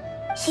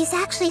 She's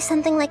actually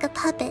something like a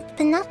puppet,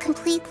 but not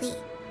completely.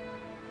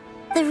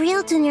 The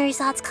real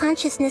Dunyarzad's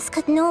consciousness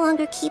could no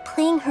longer keep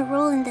playing her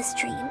role in this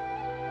dream.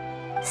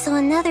 So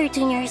another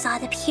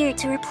Dunyarzad appeared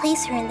to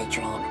replace her in the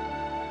dream.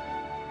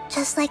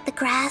 Just like the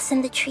grass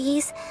and the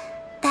trees,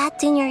 that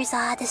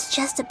Dunyarzad is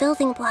just a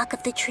building block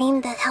of the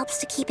dream that helps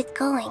to keep it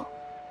going.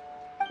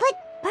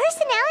 But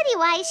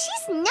personality-wise,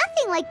 she's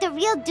nothing like the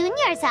real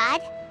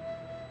Dunyarzad.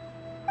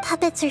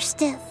 Puppets are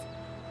stiff,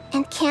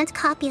 and can't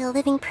copy a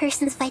living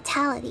person's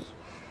vitality.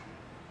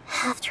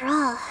 After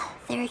all,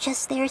 they're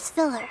just there as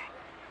filler.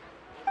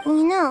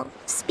 You know,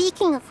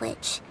 speaking of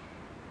which,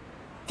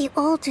 the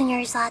old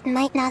Dunyarzad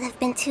might not have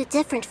been too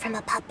different from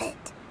a puppet.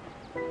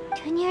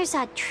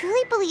 Dunyarzad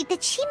truly believed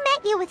that she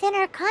met you within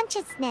her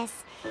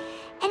consciousness,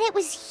 and it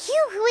was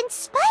you who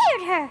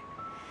inspired her.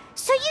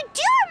 So you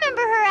do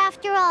remember her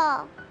after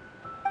all.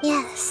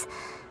 Yes.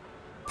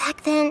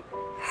 Back then,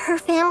 her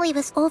family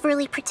was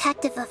overly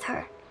protective of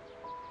her.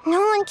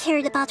 No one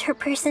cared about her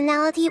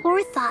personality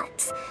or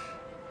thoughts.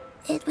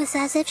 It was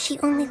as if she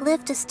only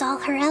lived to stall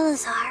her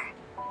Elazar.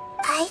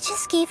 I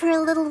just gave her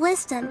a little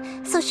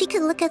wisdom so she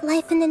could look at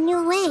life in a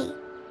new way.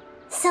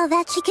 So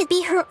that she could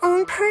be her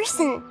own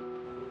person.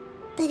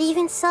 But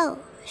even so,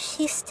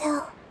 she's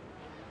still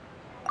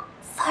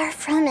far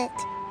from it.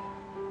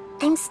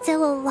 I'm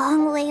still a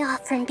long way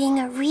off from being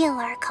a real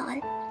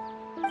Archon.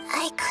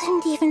 I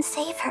couldn't even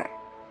save her.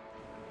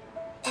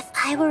 If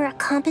I were a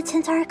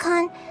competent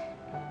Archon,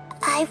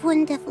 I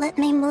wouldn't have let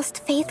my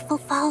most faithful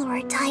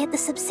follower die at the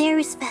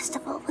Sub-Zero's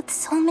festival with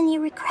so many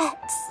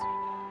regrets.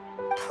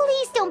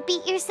 Please don't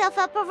beat yourself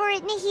up over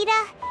it,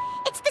 Nahida.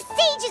 It's the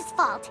sage's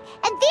fault,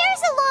 and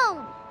theirs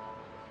alone.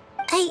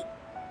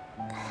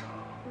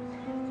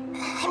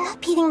 I'm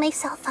not beating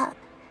myself up.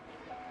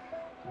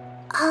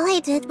 All I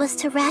did was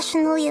to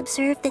rationally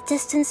observe the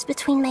distance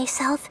between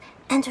myself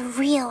and a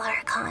real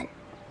Archon.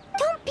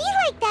 Don't be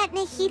like that,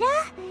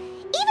 Nahida.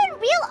 Even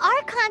real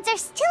Archons are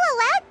still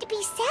allowed to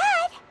be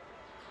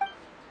sad.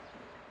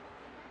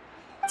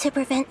 To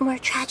prevent more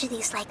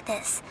tragedies like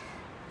this,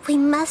 we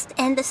must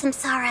end the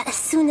samsara as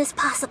soon as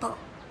possible.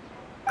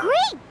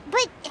 Great,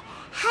 but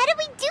how do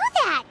we do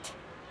that?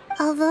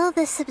 Although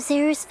the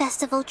Sub-Zero's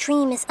festival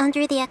dream is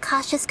under the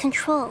Akasha's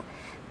control,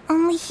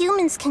 only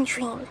humans can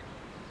dream.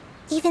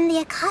 Even the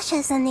Akasha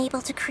is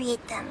unable to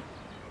create them.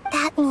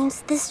 That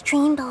means this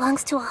dream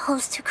belongs to a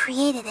host who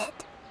created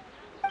it.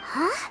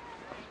 Huh?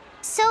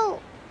 So,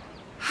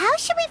 how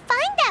should we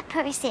find that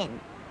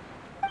person?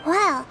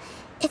 Well,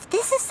 if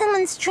this is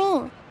someone's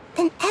dream,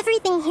 then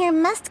everything here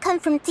must come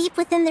from deep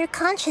within their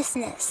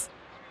consciousness.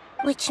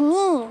 Which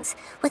means,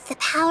 with the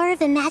power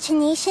of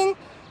imagination,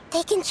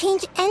 they can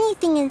change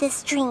anything in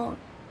this dream.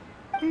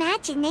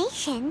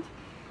 Imagination?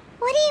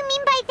 What do you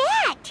mean by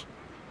that?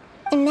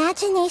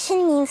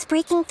 Imagination means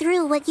breaking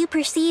through what you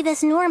perceive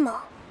as normal.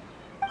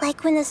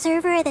 Like when a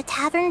server at a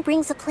tavern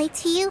brings a plate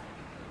to you,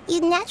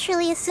 you'd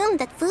naturally assume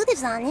that food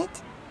is on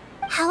it.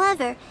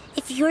 However,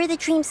 if you're the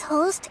dream's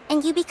host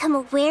and you become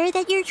aware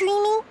that you're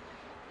dreaming,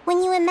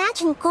 when you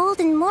imagine gold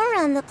and more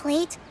on the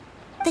plate,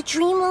 the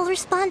dream will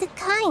respond in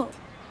kind,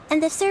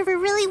 and the server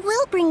really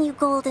will bring you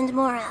gold and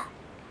mora.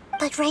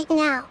 But right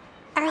now,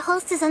 our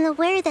host is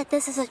unaware that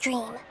this is a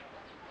dream.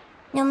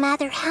 No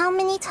matter how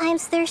many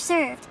times they're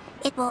served,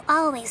 it will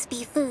always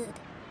be food.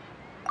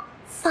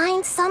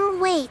 Find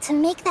some way to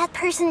make that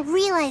person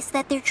realize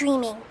that they're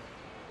dreaming.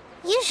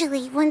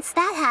 Usually, once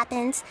that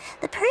happens,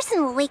 the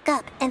person will wake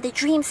up and the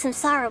dream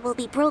samsara will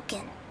be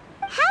broken.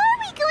 How are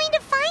we going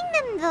to find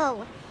them,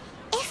 though?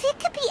 If it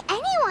could be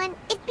anyone,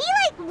 it'd be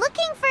like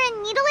looking for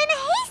a needle in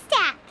a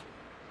haystack.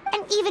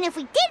 And even if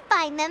we did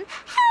find them,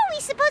 how are we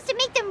supposed to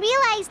make them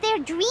realize they're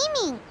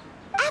dreaming?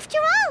 After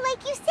all,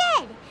 like you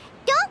said,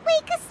 don't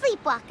wake a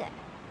sleepwalker.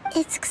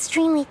 It's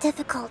extremely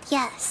difficult,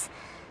 yes.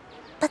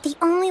 But the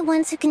only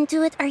ones who can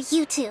do it are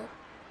you two.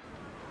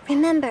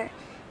 Remember,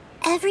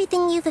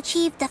 everything you've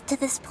achieved up to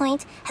this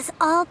point has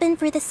all been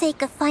for the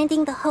sake of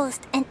finding the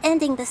host and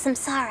ending the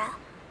samsara.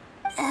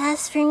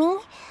 As for me,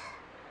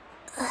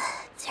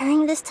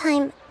 during this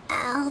time,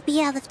 I'll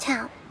be out of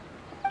town.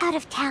 Out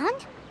of town?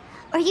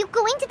 Are you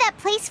going to that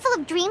place full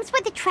of dreams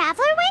where the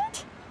Traveler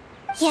went?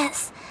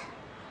 Yes.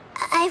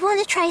 I want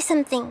to try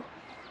something.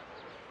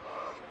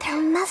 There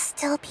must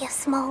still be a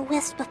small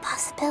wisp of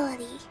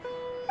possibility.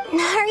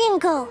 Hurry and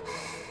go.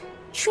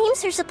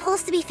 Dreams are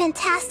supposed to be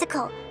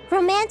fantastical,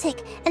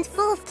 romantic, and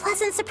full of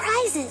pleasant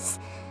surprises.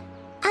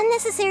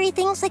 Unnecessary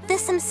things like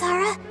this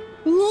samsara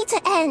need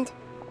to end.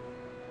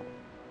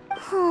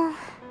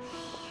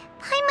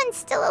 Paimon's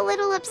still a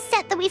little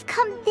upset that we've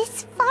come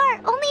this far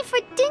only for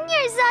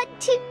Dunyarzad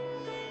to...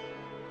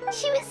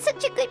 She was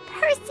such a good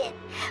person,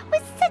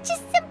 with such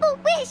a simple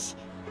wish.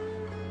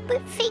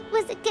 But fate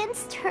was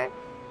against her.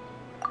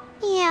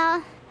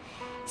 Yeah,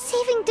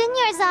 saving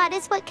Dunyarzad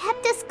is what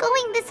kept us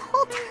going this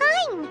whole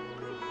time.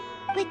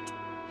 But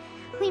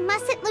we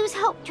mustn't lose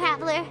hope,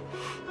 Traveler.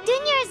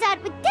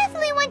 Dunyarzad would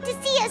definitely want to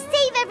see us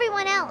save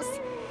everyone else.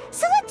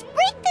 So let's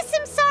break the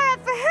samsara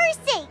for her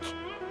sake.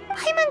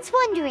 Paimon's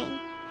wondering,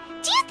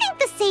 do you think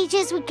the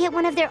sages would get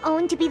one of their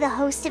own to be the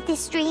host of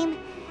this dream?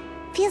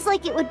 Feels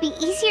like it would be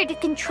easier to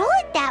control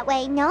it that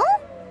way, no?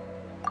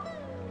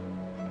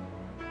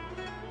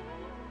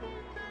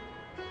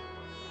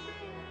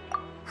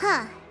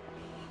 Huh.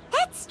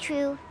 That's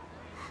true.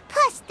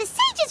 Plus, the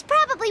sages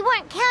probably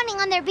weren't counting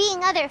on there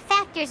being other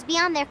factors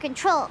beyond their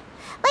control,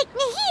 like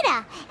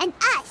Nahida and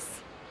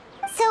us.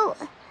 So,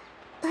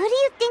 who do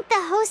you think the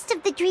host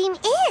of the dream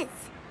is?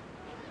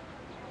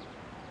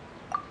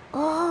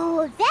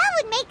 Oh, that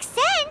would make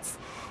sense!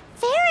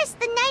 Ferris,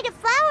 the Knight of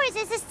Flowers,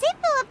 is a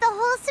symbol of the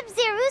whole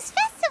Sub-Zero's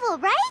festival,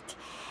 right?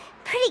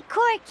 Pretty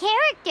core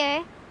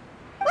character.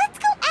 Let's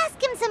go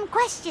ask him some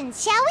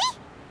questions, shall we?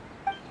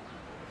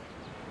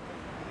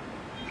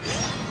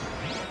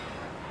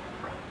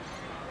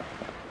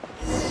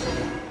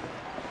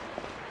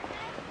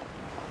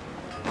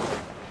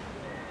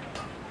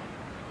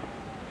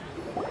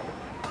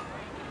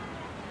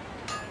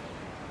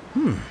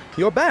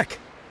 You're back.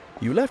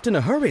 You left in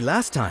a hurry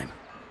last time.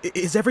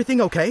 Is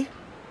everything okay?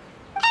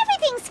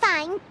 Everything's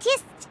fine,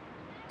 just...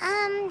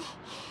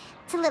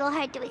 it's a little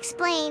hard to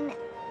explain.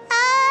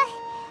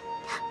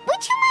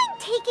 Would you mind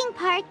taking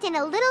part in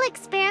a little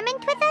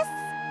experiment with us?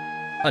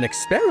 An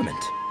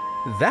experiment?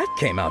 That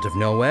came out of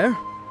nowhere.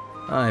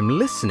 I'm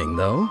listening,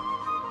 though.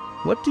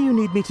 What do you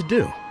need me to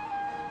do?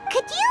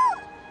 Could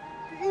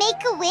you...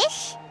 make a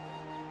wish?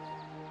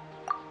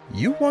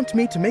 You want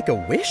me to make a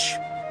wish?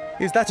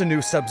 Is that a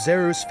new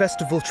Sub-Zero's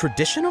festival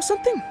tradition or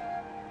something?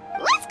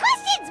 Less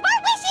questions,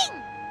 more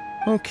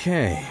wishing!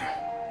 Okay.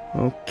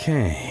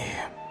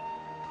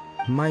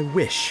 My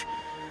wish.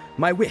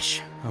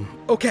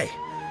 Okay.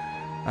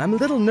 I'm a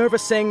little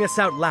nervous saying this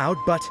out loud,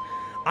 but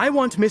I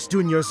want Miss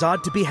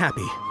Dunyarzad to be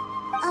happy.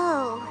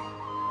 Oh.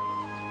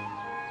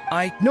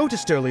 I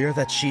noticed earlier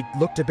that she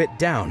looked a bit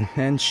down,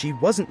 and she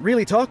wasn't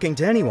really talking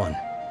to anyone.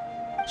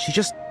 She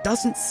just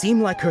doesn't seem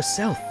like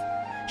herself.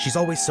 She's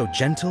always so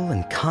gentle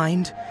and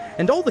kind,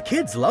 and all the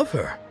kids love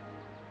her.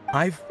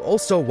 I've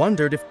also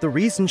wondered if the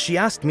reason she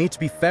asked me to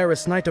be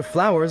Ferris Knight of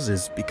Flowers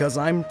is because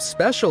I'm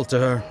special to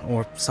her,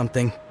 or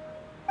something.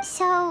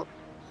 So,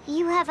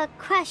 you have a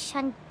crush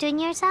on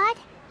Dunyarzad?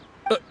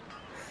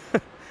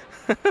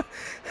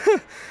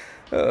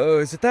 Oh,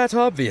 is it that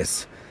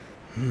obvious?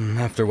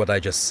 After what I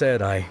just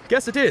said, I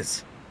guess it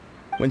is.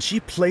 When she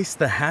placed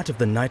the hat of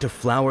the Knight of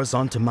Flowers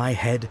onto my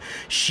head,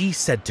 she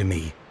said to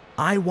me,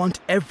 I want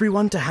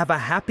everyone to have a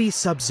happy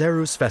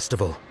Sub-Zero's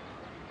festival.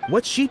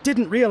 What she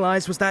didn't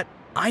realize was that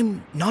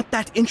I'm not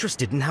that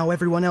interested in how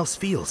everyone else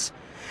feels.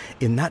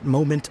 In that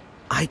moment,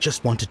 I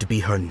just wanted to be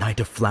her Knight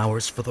of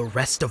Flowers for the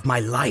rest of my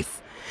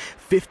life.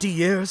 50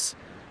 years?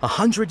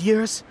 100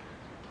 years?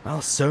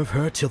 I'll serve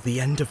her till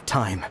the end of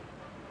time.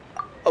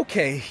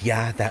 Okay,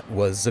 yeah, that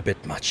was a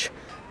bit much.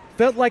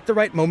 Felt like the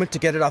right moment to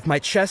get it off my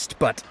chest,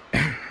 but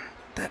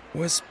that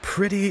was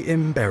pretty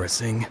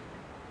embarrassing.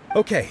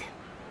 Okay,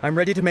 I'm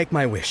ready to make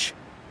my wish.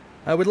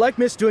 I would like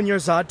Miss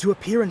Dunyarzad to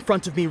appear in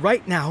front of me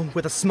right now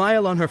with a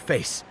smile on her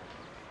face.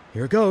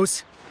 Here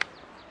goes.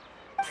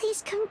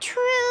 Please come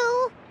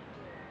true.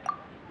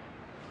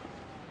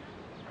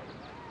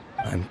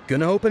 I'm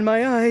gonna open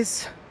my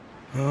eyes.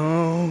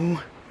 Oh,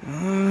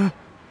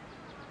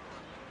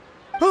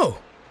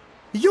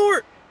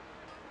 you're...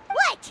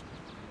 What?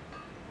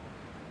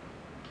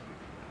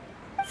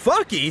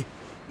 Fucky?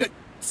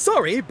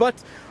 Sorry,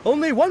 but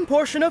only one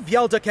portion of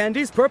Yelda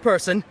candies per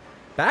person.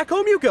 Back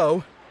home you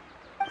go.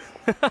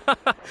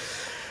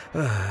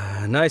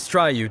 Nice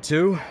try, you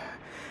two.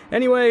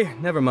 Anyway,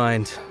 never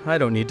mind. I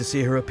don't need to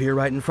see her appear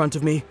right in front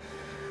of me.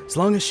 As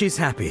long as she's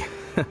happy.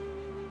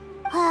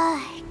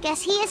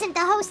 Guess he isn't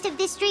the host of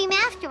this dream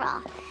after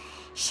all.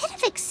 Should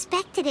have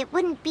expected it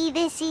wouldn't be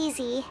this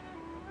easy.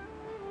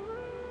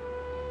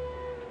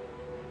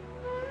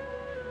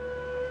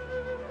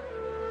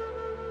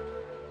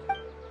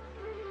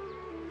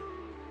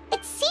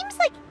 It seems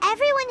like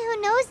everyone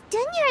who knows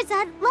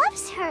Dunyarzad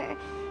loves her,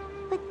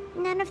 but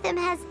none of them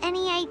has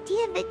any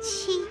idea that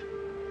she...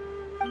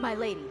 My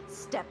lady,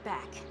 step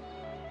back.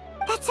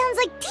 That sounds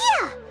like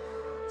Dia!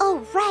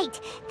 Oh,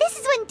 right. This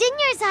is when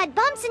Dunyarzad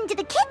bumps into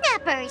the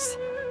kidnappers.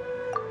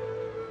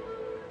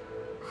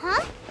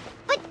 Huh?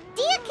 But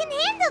Dia can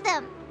handle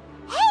them.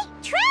 Hey,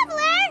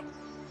 Traveler!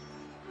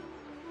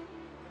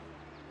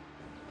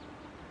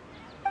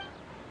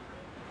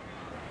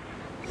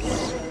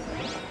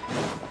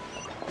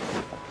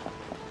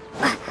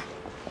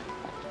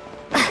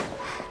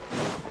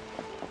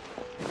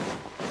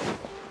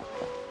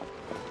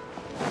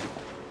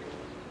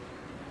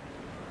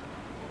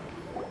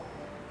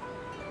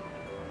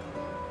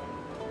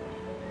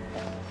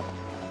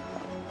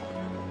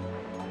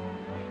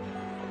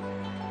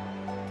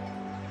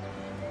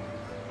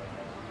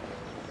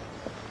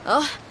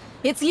 Oh,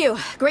 it's you.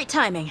 Great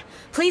timing.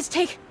 Please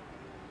take...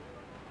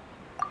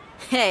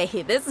 Hey,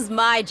 this is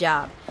my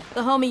job.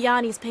 The homie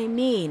Yanni's pay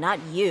me, not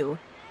you.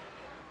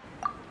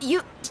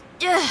 You...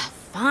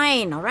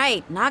 fine,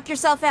 alright. Knock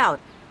yourself out.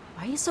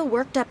 Why are you so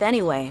worked up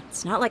anyway?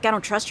 It's not like I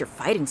don't trust your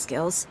fighting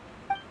skills.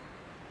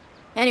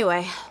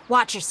 Anyway,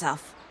 watch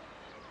yourself.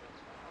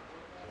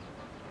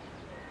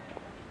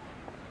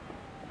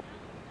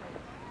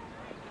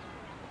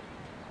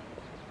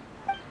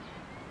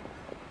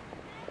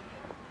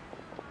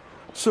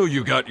 So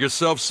you got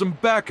yourself some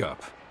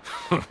backup.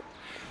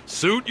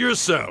 Suit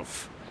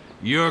yourself.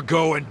 You're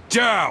going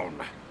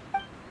down!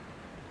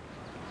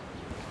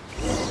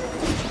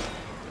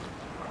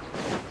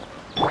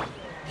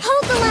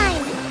 Hold the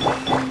line!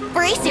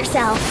 Brace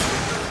yourself!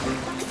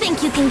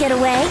 Think you can get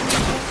away?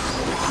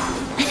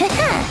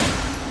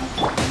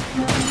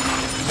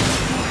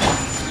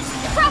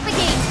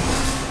 Propagate!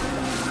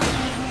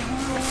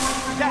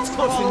 That's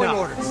close enough.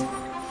 Orders.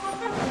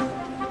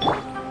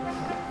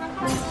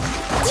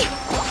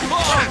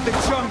 The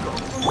jungle.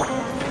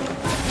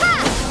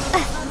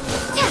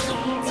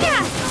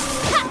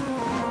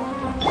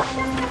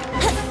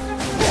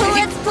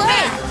 Let's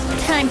play!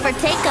 Time for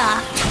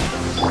takeoff.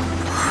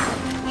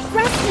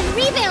 Rest and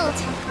rebuild!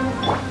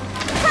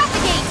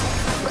 Propagate!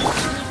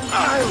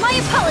 My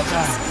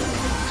apologies!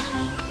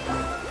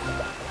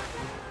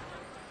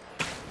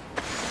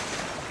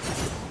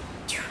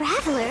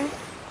 Traveler,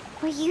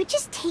 were you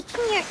just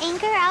taking your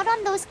anger out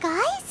on those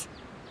guys?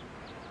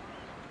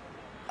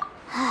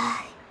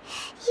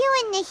 You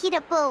and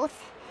Nahida both.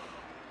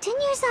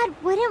 Dunyarzad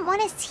wouldn't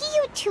want to see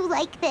you two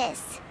like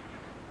this.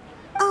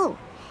 Oh,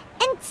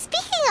 and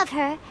speaking of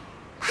her,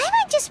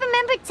 Paimon just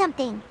remembered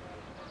something.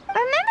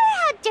 Remember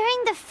how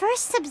during the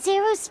first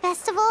Sub-Zero's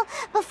festival,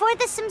 before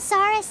the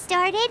Samsara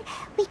started,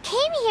 we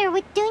came here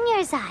with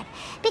Dunyarzad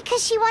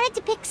because she wanted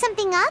to pick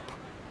something up?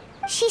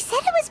 She said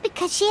it was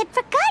because she had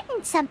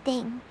forgotten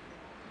something.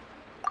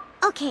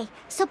 Okay,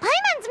 so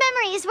Paimon's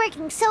memory is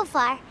working so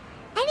far.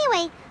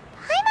 Anyway,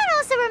 Paimon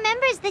also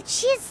remembers that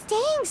she is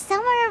staying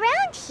somewhere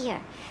around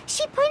here.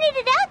 She pointed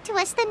it out to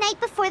us the night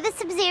before the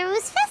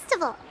Sub-Zero's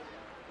festival.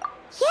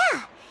 Yeah,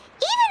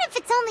 even if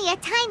it's only a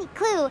tiny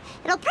clue,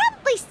 it'll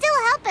probably still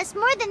help us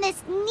more than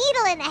this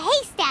needle in a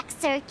haystack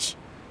search.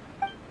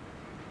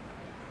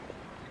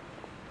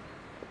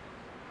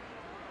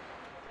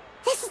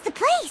 This is the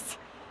place.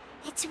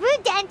 It's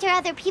rude to enter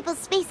other people's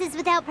spaces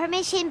without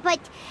permission, but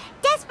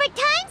desperate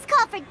times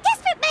call for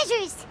desperate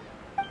measures.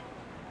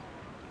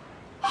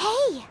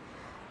 Hey,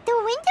 the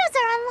windows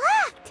are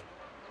unlocked.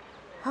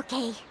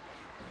 Okay,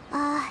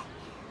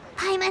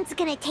 Paimon's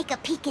gonna take a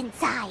peek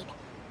inside.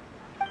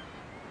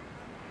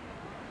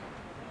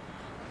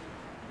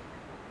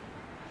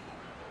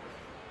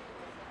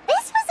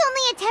 This was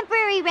only a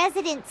temporary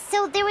residence,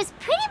 so there was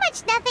pretty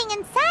much nothing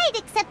inside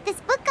except this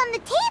book on the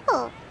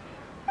table.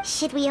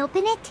 Should we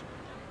open it?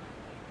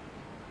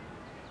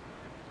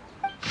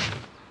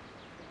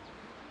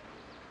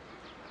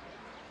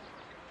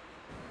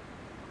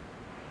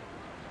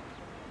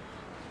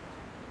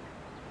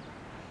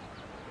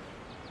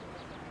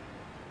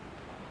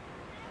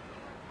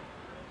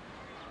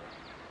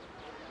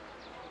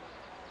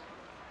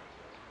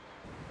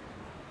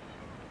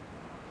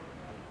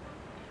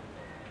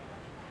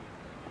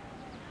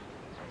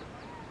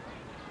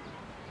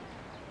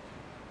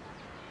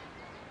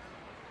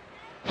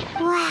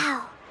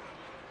 Wow,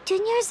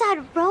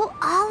 Dunyarzad wrote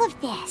all of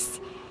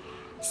this.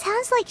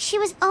 Sounds like she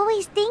was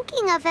always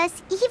thinking of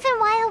us even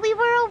while we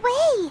were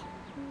away.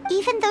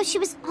 Even though she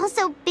was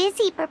also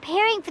busy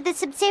preparing for the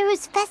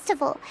Sub-Zero's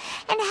festival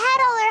and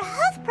had all her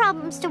health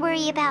problems to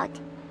worry about.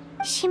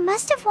 She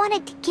must have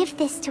wanted to give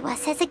this to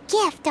us as a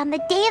gift on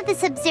the day of the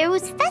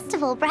Sub-Zero's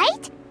festival,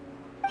 right?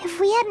 If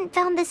we hadn't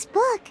found this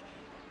book,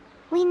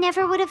 we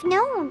never would have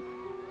known.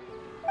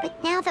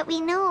 But now that we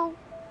know,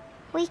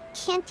 we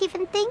can't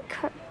even thank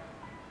her.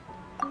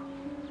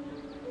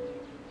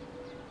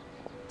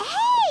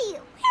 Hey!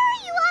 Where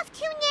are you off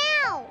to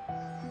now?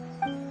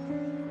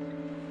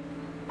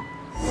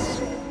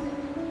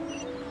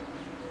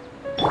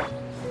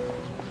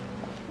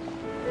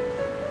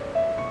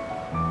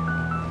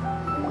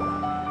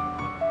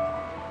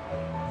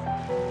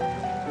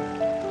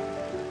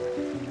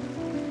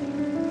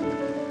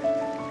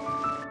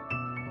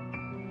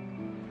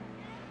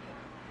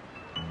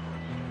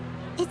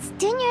 It's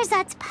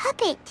Dunyarzad's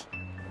puppet.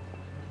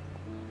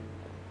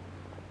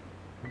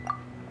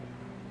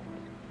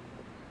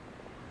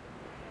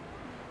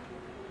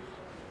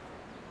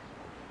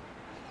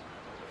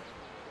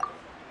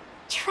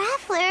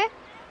 Traveler?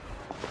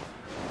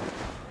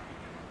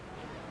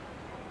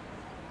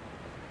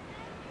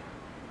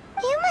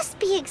 You must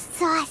be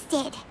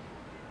exhausted.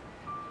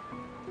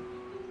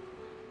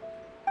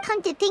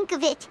 Come to think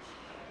of it,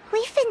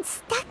 we've been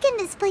stuck in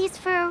this place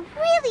for a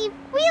really,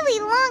 really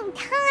long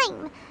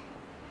time.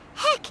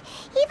 Heck,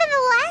 even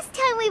the last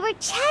time we were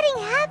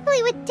chatting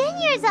happily with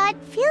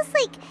Dunyarzad feels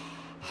like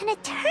an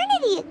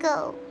eternity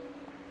ago.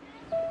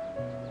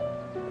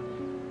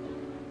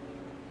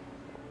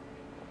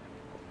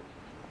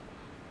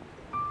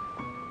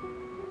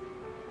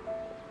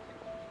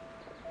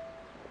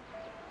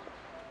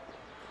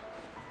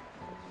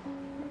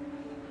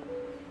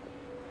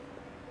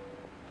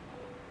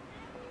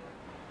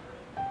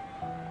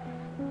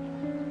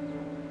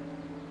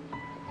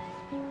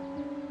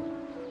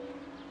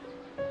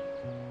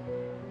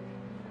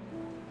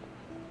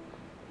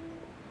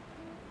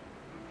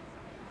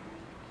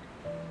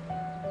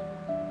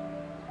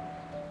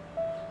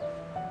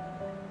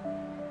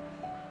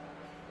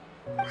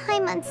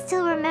 Paimon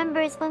still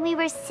remembers when we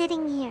were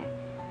sitting here,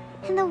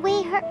 and the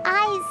way her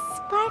eyes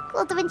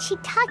sparkled when she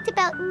talked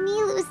about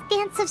Nilu's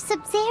dance of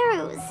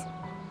Sub-Zeros.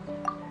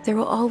 There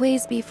will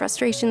always be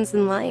frustrations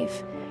in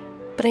life,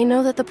 but I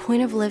know that the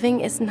point of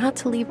living is not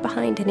to leave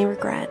behind any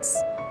regrets.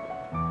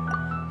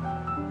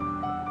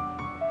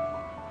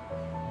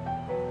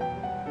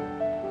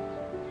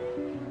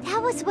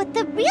 That was what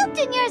the real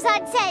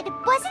Dunyarzad said,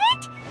 wasn't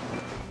it?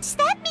 Does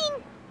that mean...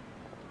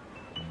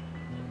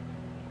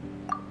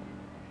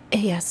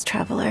 Yes,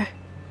 Traveler.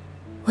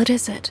 What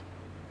is it?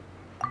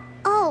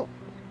 Oh,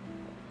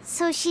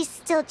 so she's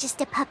still just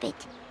a puppet.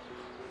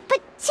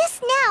 But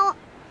just now,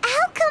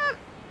 how come...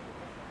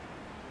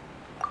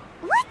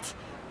 What?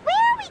 Where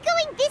are we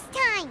going this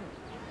time?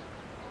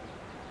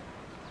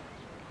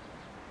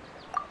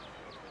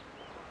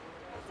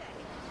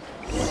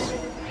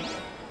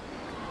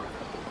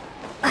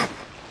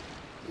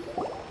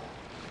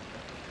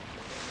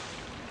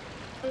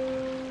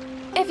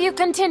 If you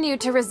continue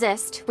to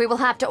resist, we will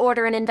have to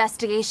order an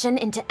investigation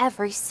into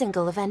every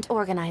single event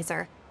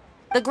organizer.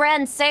 The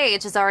Grand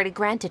Sage has already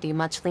granted you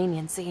much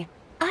leniency.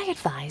 I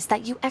advise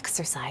that you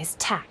exercise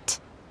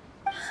tact.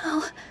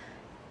 How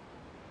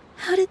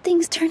did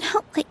things turn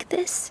out like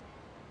this?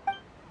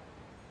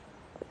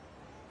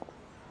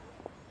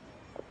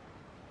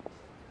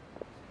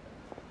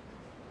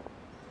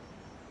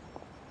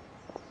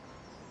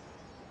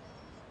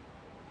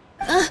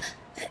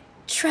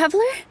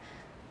 Traveler?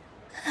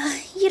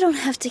 You don't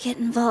have to get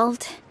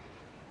involved.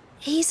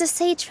 He's a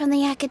sage from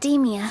the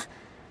Academia.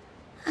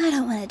 I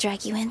don't want to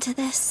drag you into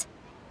this.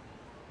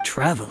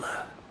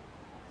 Traveler?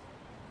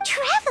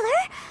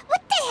 Traveler?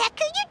 What the heck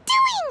are you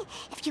doing?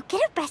 If you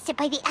get arrested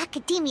by the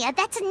Academia,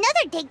 that's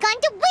another day gone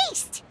to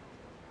waste!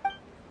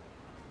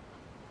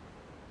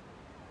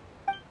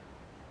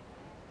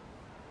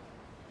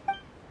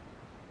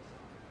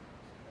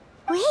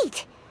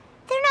 Wait,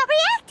 they're not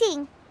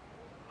reacting!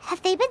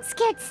 Have they been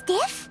scared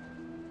stiff?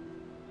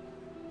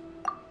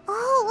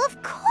 Oh,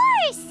 of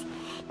course!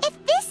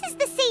 If this is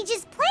the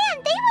Sage's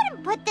plan, they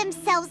wouldn't put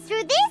themselves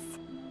through this!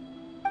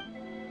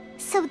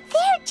 So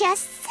they're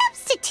just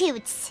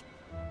substitutes!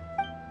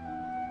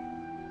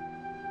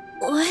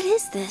 What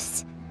is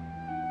this?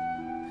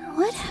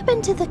 What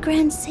happened to the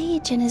Grand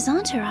Sage and his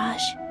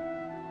entourage?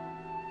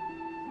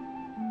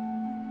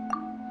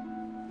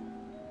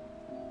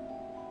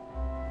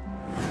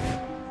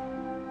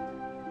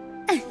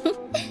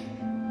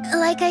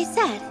 Like I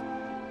said,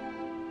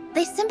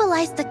 they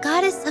symbolize the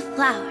goddess of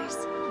flowers.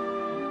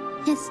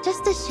 It's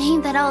just a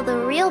shame that all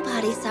the real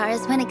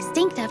Padisaras went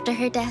extinct after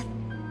her death.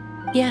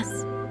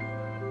 Yes.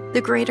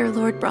 The Greater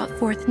Lord brought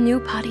forth new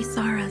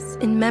Padisaras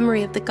in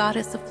memory of the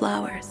goddess of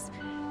flowers.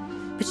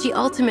 But she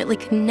ultimately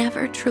could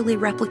never truly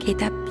replicate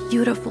that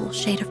beautiful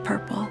shade of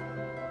purple.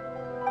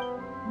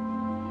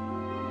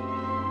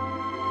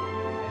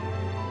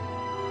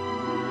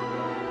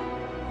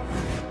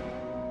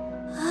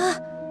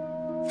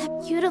 That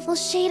beautiful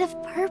shade of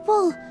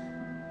purple.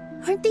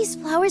 Aren't these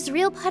flowers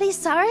real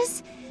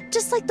Padisaras?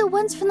 Just like the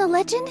ones from the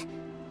legend?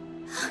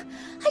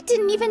 I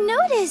didn't even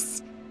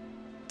notice.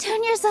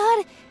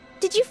 Dunyarzad,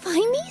 did you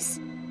find these?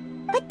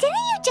 But didn't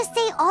you just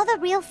say all the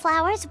real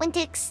flowers went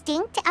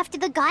extinct after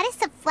the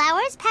goddess of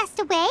flowers passed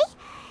away?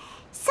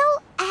 So,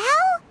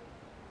 how?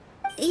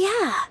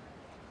 Yeah.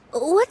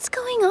 What's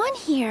going on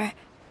here?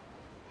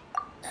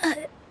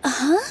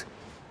 Huh?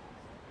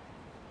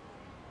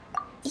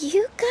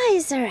 You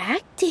guys are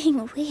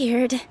acting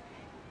weird.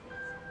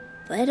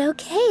 But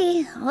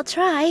okay, I'll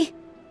try.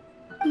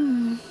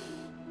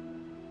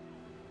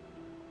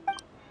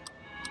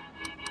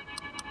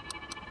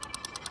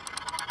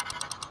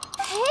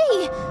 Hey!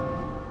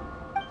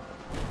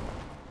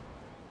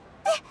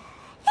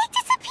 They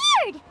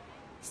disappeared!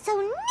 So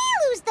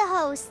Nilu's the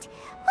host!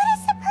 What a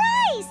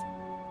surprise!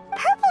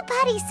 Purple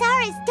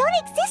Padisaras don't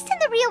exist in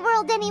the real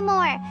world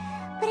anymore.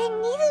 But in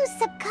Nilu's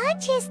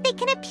subconscious, they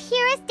can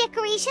appear as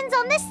decorations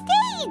on the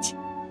stage.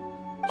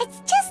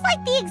 It's just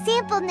like the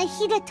example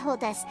Nahida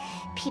told us.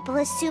 People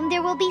assume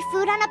there will be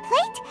food on a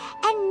plate,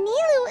 and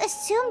Nilu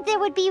assumed there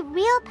would be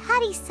real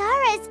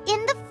Padisaras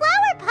in the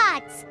flower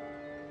pots.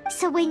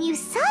 So when you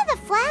saw the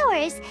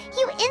flowers,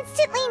 you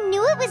instantly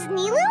knew it was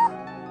Nilu?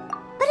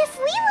 But if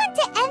we want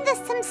to end the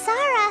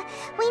samsara,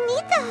 we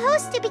need the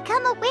host to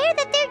become aware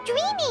that they're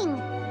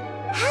dreaming.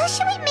 How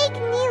should we make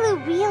Nilu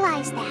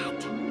realize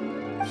that?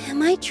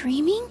 Am I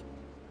dreaming?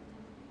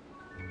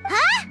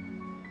 Huh?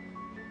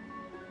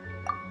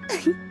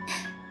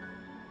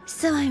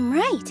 So I'm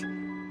right.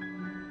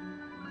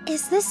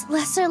 Is this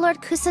Lesser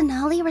Lord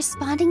Kusanali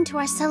responding to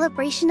our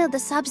celebration of the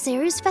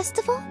Sub-Zeros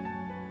festival?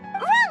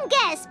 Wrong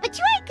guess, but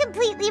you aren't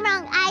completely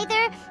wrong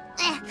either.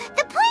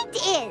 The point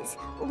is,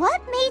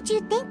 what made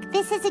you think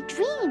this is a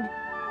dream?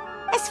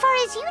 As far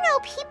as you know,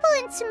 people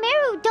in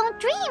Sumeru don't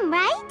dream,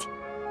 right?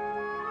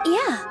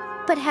 Yeah,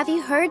 but have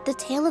you heard the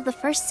tale of the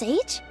first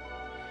sage?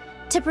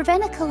 To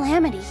prevent a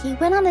calamity, he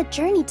went on a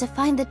journey to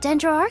find the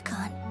Dendro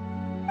Archon.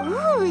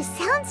 Ooh,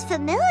 sounds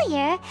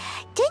familiar.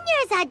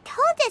 Dunyarzad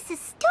told us a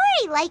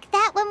story like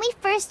that when we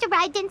first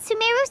arrived in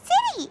Sumeru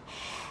City.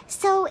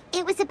 So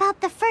it was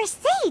about the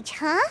first sage,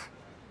 huh?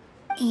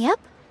 Yep,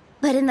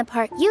 but in the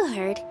part you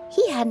heard,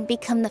 he hadn't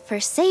become the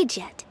first sage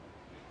yet.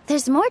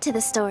 There's more to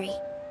the story.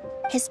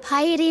 His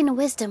piety and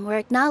wisdom were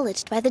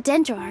acknowledged by the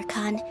Dendro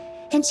Archon,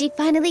 and she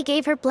finally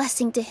gave her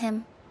blessing to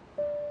him.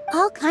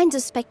 All kinds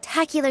of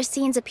spectacular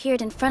scenes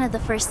appeared in front of the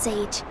first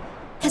sage,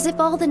 as if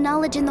all the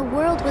knowledge in the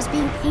world was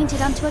being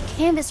painted onto a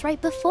canvas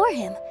right before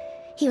him.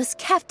 He was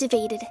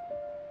captivated.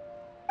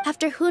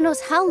 After who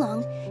knows how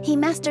long, he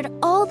mastered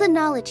all the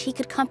knowledge he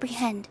could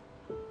comprehend.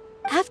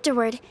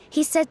 Afterward,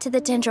 he said to the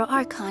Dendro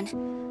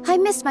Archon, "I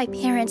miss my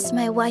parents,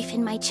 my wife,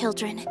 and my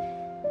children.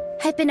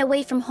 I've been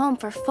away from home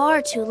for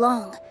far too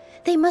long.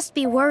 They must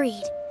be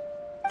worried."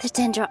 The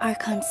Dendro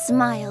Archon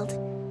smiled.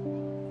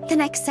 The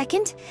next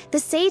second, the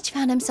sage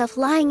found himself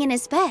lying in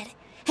his bed,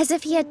 as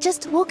if he had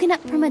just woken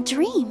up from a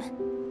dream.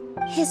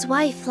 His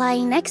wife,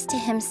 lying next to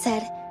him,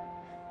 said,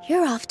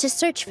 "You're off to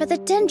search for the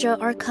Dendro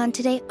Archon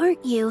today,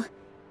 aren't you?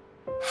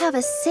 Have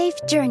a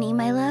safe journey,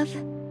 my love."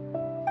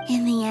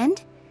 In the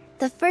end,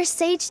 the first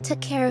sage took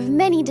care of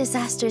many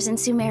disasters in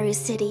Sumeru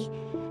City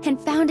and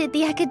founded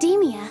the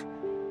Academia.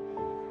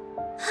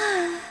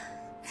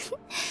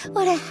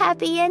 What a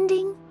happy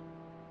ending.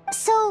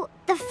 So,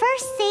 the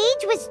first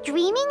sage was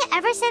dreaming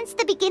ever since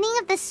the beginning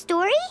of the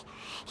story?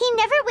 He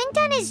never went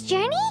on his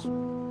journey?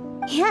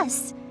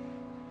 Yes,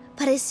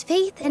 but his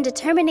faith and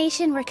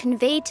determination were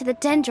conveyed to the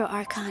Dendro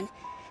Archon,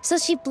 so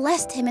she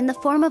blessed him in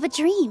the form of a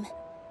dream.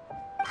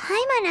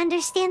 Paimon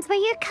understands where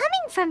you're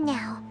coming from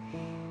now.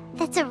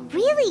 That's a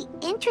really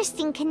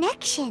interesting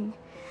connection.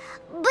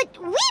 But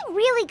we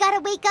really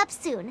gotta wake up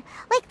soon,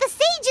 like the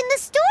sage in the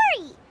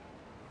story!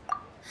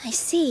 I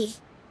see.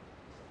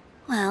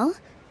 Well,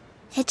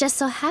 it just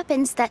so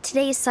happens that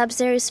today's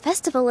Sub-Zero's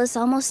festival is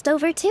almost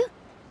over too.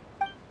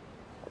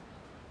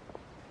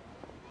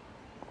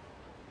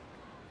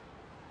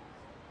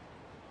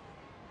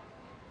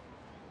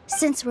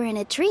 Since we're in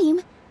a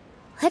dream,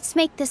 let's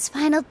make this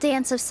final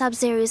dance of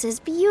Sub-Zero's as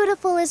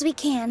beautiful as we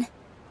can.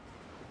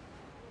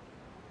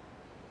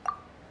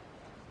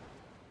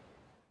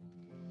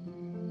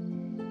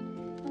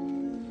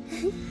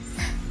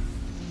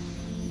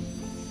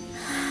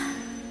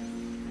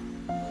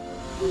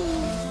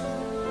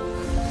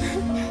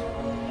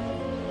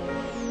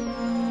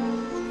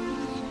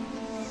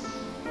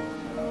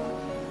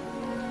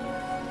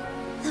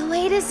 The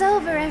wait is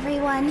over,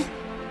 everyone.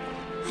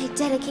 I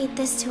dedicate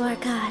this to our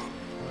god,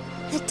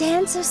 the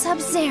Dance of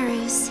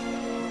Sub-Zeros.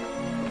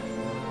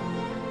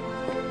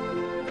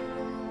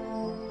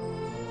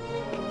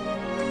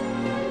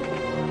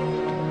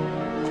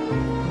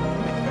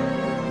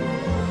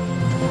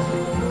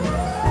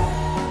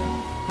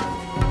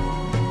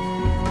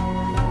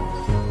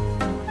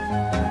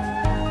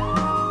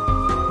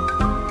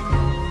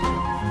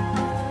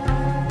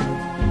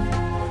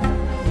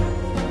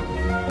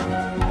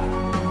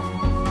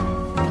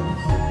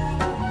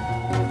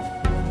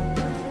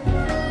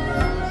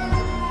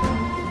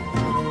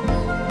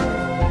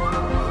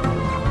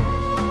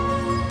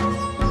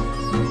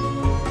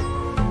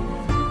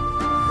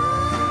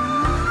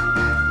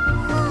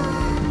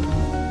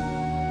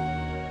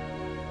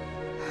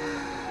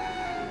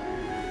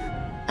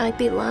 I'd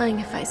be lying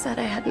if I said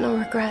I had no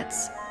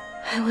regrets.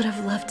 I would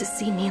have loved to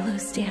see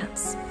Milu's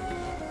dance.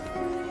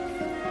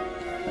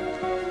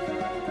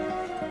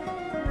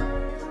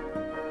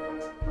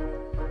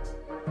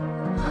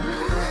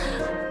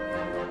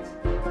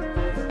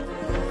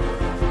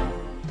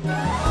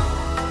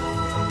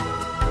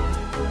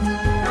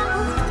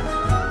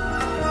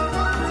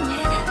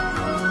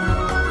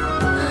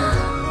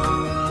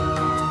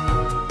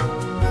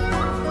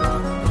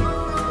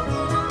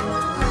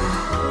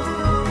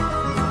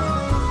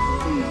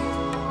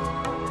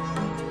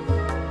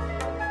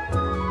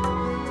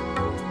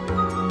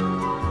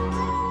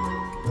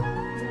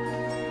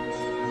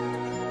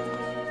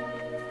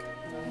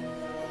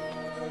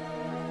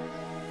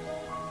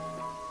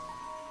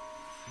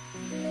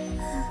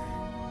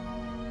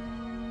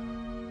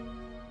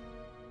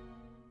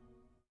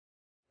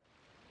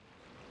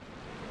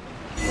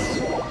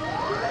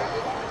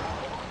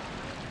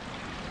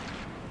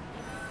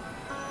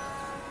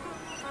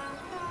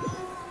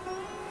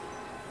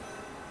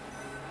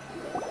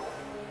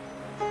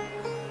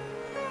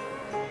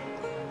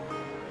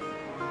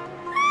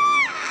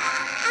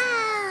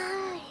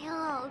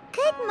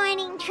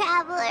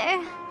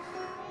 Traveler.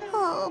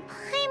 Oh,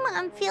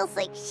 Paimon feels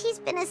like she's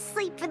been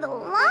asleep for the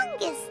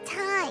longest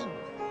time.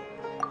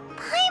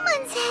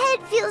 Paimon's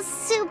head feels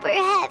super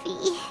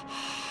heavy.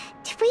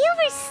 Did we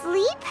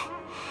oversleep?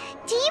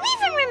 Do you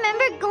even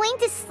remember going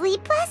to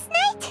sleep last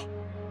night?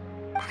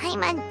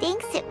 Paimon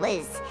thinks it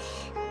was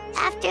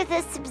after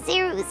the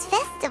Sub-Zero's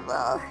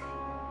festival.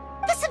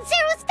 The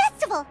Sub-Zero's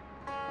festival!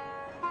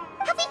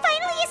 Have we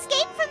finally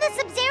escaped from the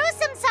Sub-Zero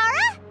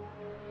Samsara?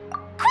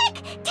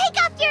 Quick!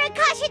 Take off your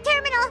Akasha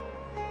terminal!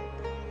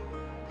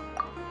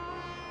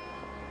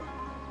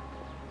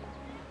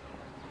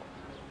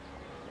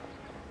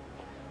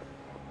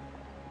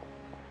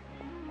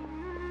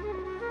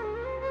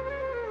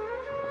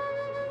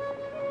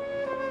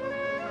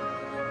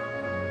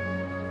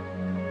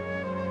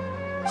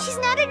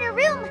 not in her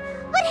room.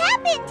 What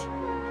happened?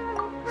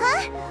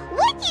 Huh?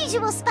 What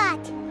usual spot?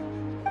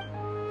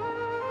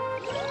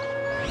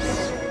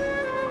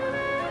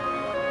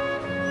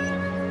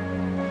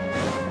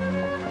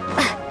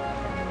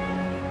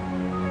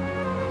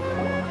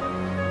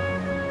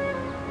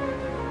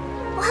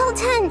 Well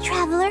done,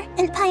 Traveler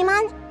and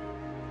Paimon.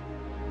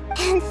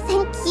 And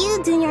thank you,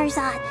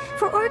 Dunyarzad,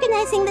 for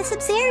organizing the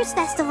Sub-Zero's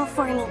festival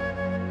for me.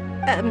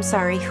 I'm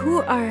sorry,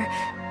 who are...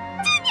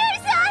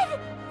 Dunyarzad!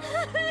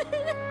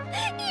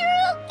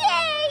 You're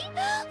okay!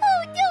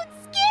 Oh, don't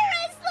scare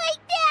us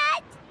like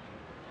that!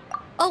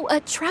 Oh,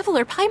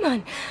 Traveler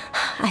Paimon.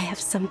 I have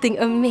something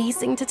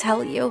amazing to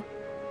tell you.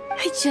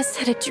 I just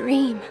had a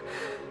dream,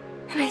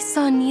 and I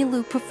saw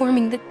Nilou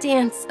performing the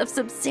dance of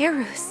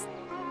Sub-Zeros.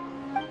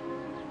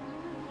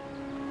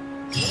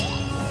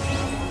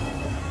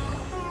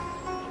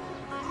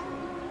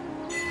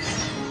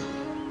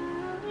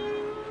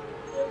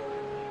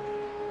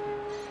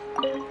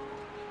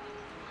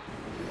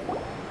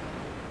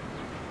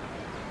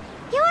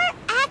 You're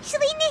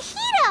actually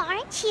Nahida,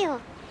 aren't you?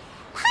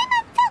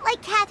 Paimon felt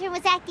like Catherine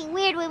was acting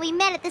weird when we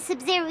met at the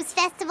Sub-Zero's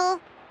festival.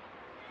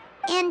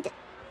 And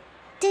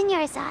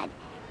Dunyarzad,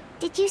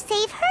 did you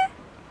save her?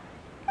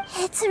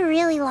 It's a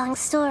really long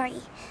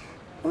story.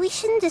 We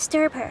shouldn't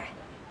disturb her.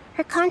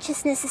 Her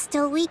consciousness is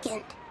still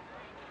weakened.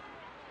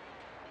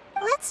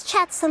 Let's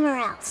chat somewhere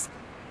else.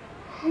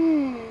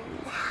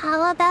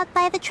 How about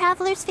by the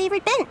Traveler's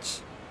favorite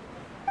bench?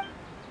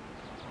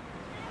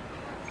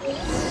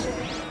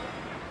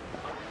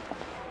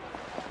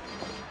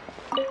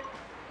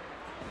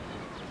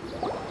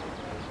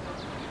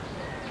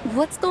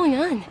 What's going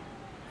on?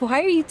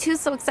 Why are you two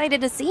so excited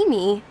to see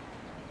me?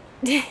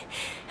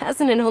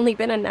 Hasn't it only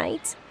been a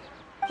night?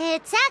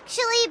 It's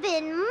actually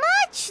been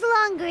much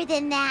longer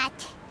than that.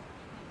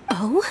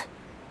 Oh?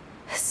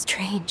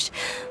 Strange.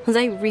 Was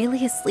I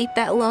really asleep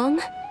that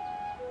long?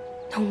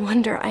 No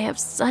wonder I have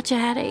such a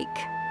headache.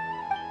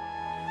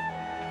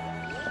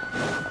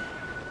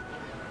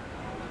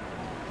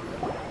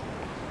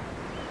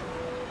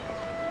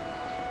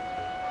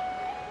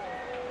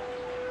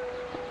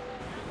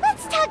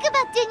 Let's talk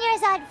about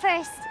Dunyarzad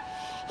first.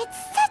 It's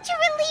such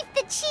a relief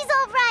that she's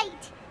all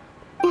right.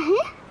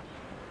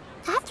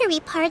 After we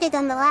parted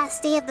on the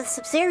last day of the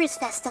Sub-Zero's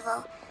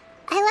festival,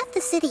 I left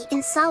the city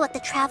and saw what the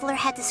Traveler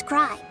had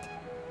described.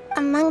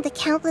 Among the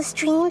countless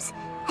dreams,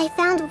 I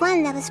found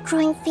one that was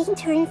growing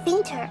fainter and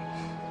fainter.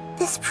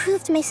 This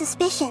proved my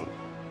suspicion.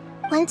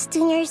 Once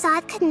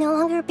Dunyarzad could no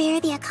longer bear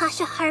the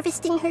Akasha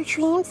harvesting her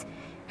dreams,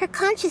 her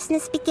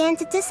consciousness began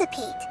to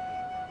dissipate.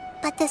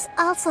 But this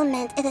also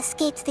meant it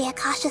escaped the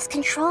Akasha's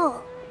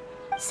control.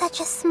 Such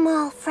a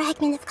small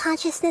fragment of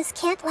consciousness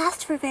can't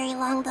last for very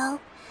long, though.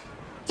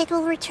 It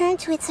will return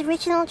to its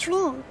original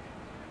dream,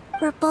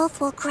 where both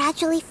will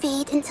gradually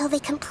fade until they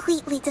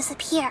completely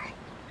disappear.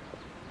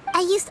 I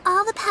used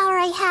all the power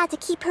I had to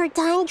keep her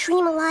dying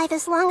dream alive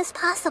as long as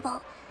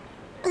possible,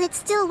 but it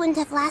still wouldn't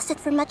have lasted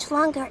for much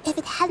longer if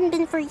it hadn't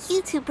been for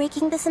you two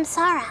breaking the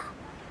samsara.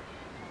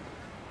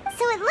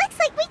 So it looks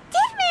like we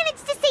did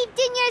manage to save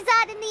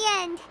Dunyarzad in the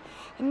end.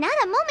 And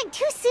not a moment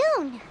too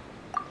soon.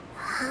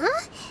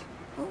 Huh?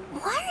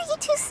 Why are you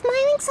two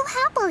smiling so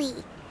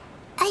happily?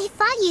 I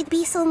thought you'd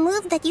be so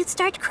moved that you'd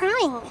start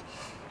crying.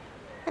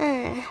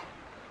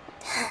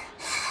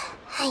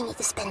 I need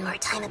to spend more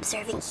time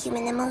observing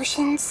human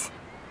emotions.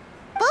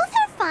 Both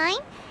are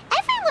fine.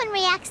 Everyone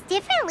reacts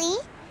differently.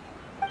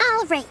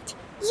 All right.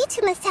 You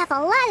two must have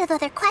a lot of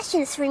other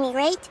questions for me,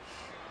 right?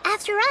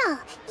 After all,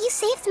 you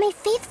saved my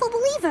faithful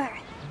believer.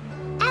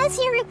 As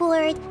your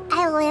reward,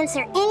 I will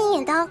answer any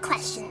and all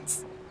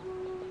questions.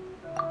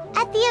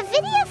 At the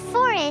Avidia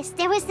forest,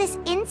 there was this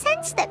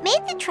incense that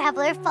made the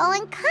Traveler fall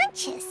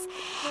unconscious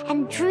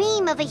and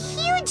dream of a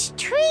huge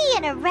tree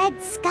and a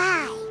red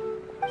sky.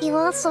 You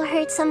also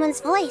heard someone's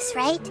voice,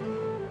 right?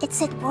 It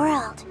said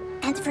world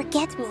and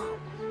forget me.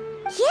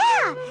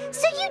 Yeah,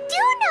 so you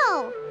do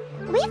know!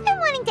 We've been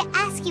wanting to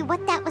ask you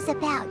what that was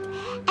about,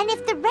 and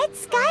if the red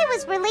sky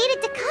was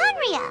related to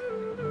Conria.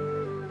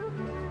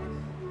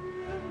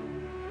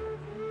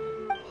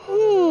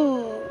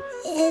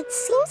 It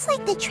seems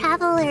like the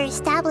Traveler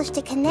established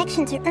a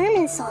connection to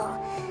Irminsul.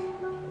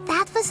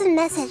 That was a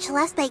message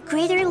left by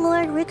Greater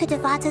Lord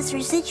Rukkhadevata's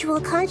residual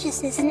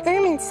consciousness in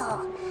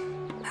Irminsul.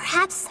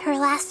 Perhaps her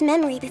last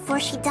memory before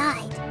she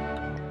died.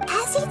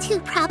 As you two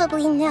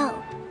probably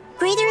know,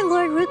 Greater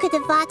Lord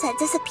Rukkhadevata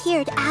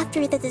disappeared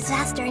after the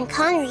disaster in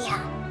Conria.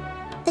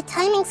 The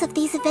timings of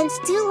these events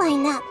do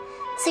line up,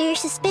 so your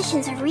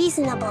suspicions are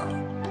reasonable.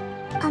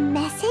 A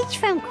message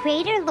from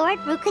Greater Lord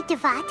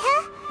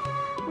Rukkhadevata?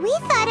 We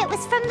thought it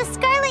was from the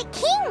Scarlet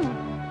King.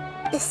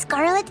 The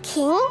Scarlet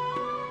King?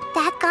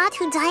 That god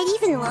who died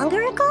even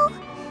longer ago?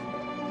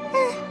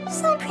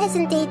 Some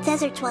present-day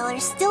desert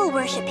dwellers still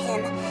worship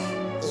him.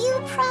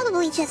 You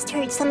probably just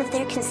heard some of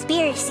their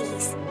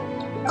conspiracies.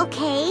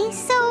 Okay,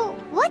 so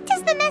what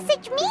does the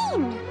message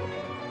mean?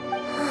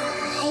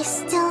 I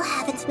still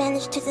haven't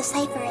managed to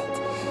decipher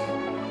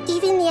it.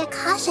 Even the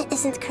Akasha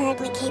isn't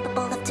currently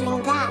capable of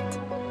doing that.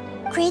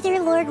 Greater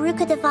Lord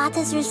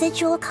Rukkhadevata's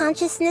residual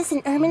consciousness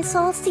in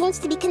Irminsul seems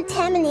to be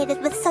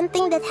contaminated with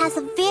something that has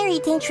a very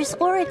dangerous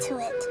aura to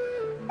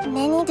it.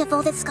 Many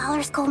devoted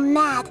scholars go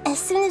mad as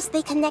soon as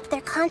they connect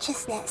their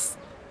consciousness.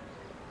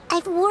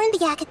 I've warned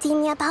the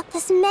Academia about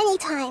this many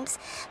times,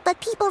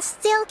 but people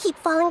still keep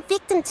falling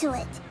victim to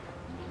it.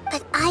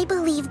 But I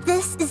believe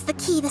this is the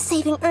key to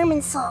saving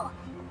Irminsul.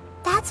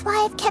 That's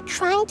why I've kept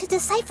trying to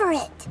decipher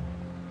it.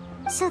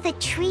 So the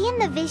tree in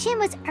the vision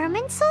was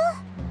Irminsul?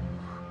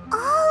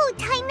 Oh,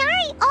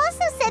 Tainari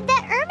also said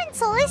that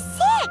Irminsul is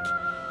sick!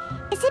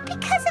 Is it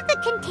because of the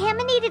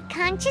contaminated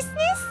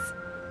consciousness?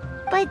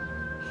 But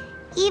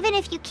even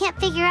if you can't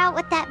figure out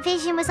what that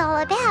vision was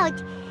all about,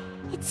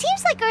 it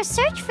seems like our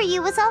search for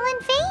you was all in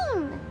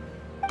vain.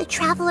 The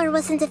Traveler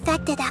wasn't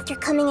affected after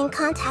coming in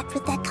contact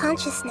with that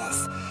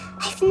consciousness.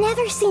 I've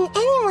never seen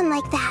anyone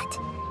like that.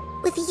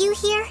 With you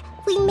here,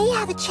 we may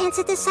have a chance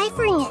at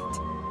deciphering it.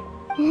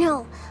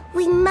 No,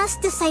 we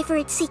must decipher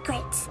its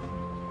secrets.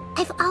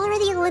 I've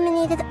already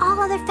eliminated all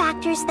other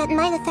factors that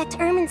might affect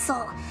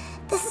Irminsul.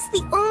 This is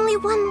the only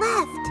one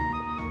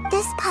left.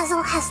 This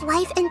puzzle has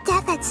life and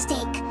death at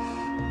stake.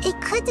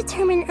 It could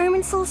determine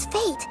Irminsul's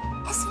fate,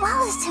 as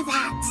well as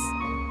Tevat's.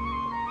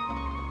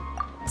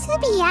 To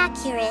be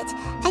accurate,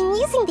 I'm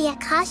using the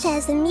Akasha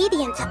as a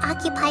medium to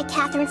occupy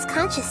Catherine's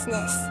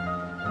consciousness.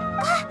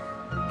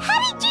 How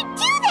did you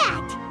do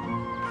that?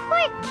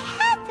 Poor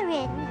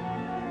Catherine.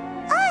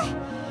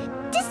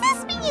 Does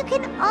this mean you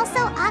can also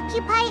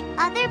occupy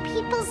other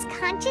people's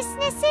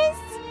consciousnesses?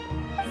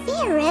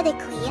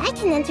 Theoretically, I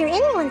can enter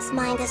anyone's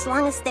mind as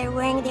long as they're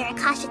wearing their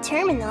Akasha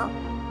terminal.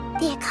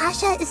 The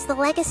Akasha is the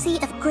legacy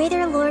of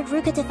Greater Lord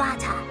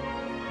Rukkhadevata.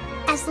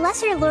 As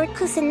Lesser Lord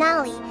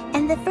Kusanali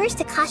and the first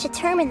Akasha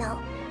terminal,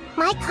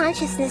 my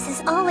consciousness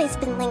has always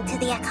been linked to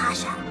the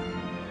Akasha.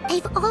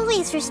 I've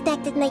always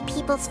respected my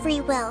people's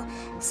free will,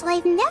 so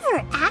I've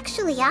never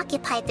actually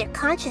occupied their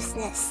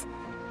consciousness.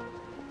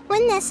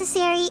 When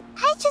necessary,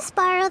 I just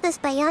borrow this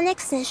bionic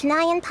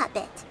Snezhnayan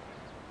puppet.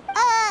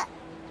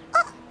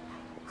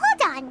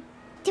 Hold on.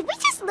 Did we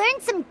just learn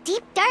some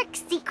deep, dark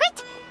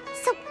secret?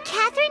 So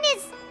Catherine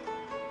is...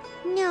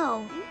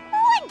 No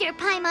wonder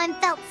Paimon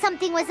felt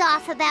something was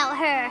off about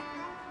her.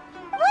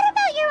 What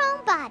about your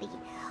own body?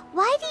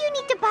 Why do you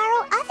need to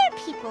borrow other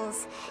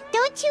people's?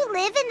 Don't you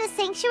live in the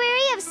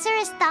sanctuary of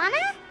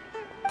Surasthana?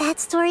 That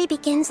story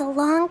begins a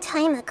long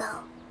time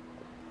ago.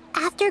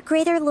 After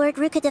Greater Lord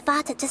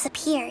Rukkhadevata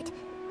disappeared,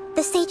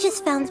 the sages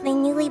found my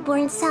newly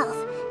born self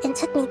and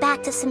took me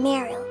back to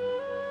Sumeru.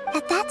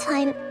 At that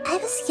time, I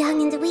was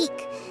young and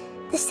weak.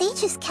 The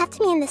sages kept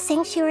me in the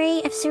sanctuary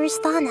of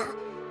Surasthana,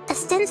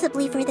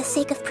 ostensibly for the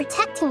sake of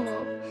protecting me.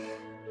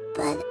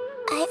 But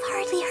I've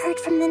hardly heard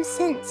from them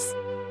since.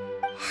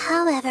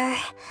 However,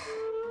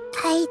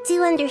 I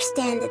do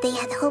understand that they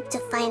had hoped to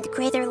find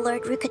Greater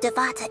Lord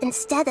Rukkhadevata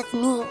instead of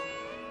me,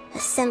 a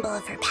symbol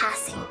of her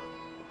passing.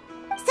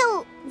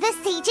 So, the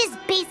sages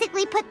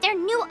basically put their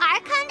new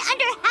Archon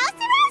under house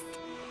arrest?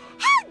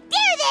 How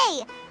dare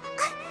they!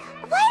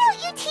 Why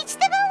don't you teach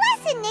them a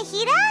lesson,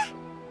 Nahida?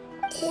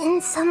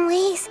 In some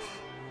ways,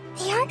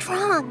 they aren't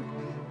wrong.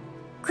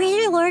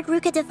 Greater Lord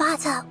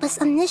Rukkhadevata was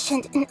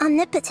omniscient and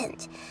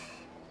omnipotent.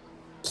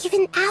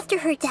 Even after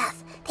her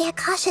death, the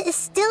Akasha is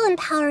still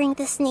empowering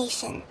this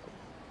nation.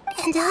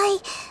 And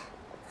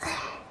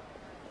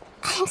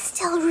I'm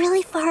still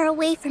really far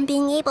away from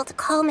being able to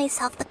call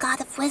myself the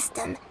God of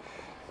Wisdom.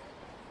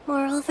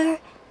 Moreover,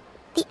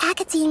 the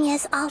Academia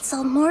is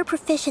also more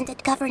proficient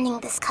at governing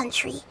this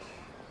country.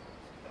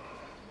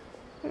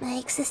 My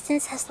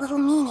existence has little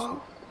meaning.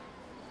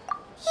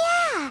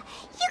 Yeah,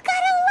 you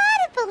got a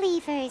lot of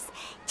believers.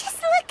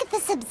 Just look at the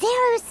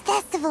Sub-Zero's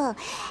festival.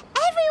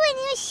 Everyone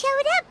who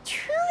showed up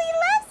truly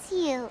loves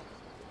you.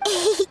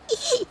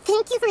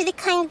 Thank you for the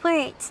kind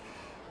words.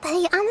 But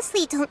I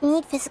honestly don't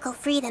need physical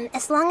freedom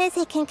as long as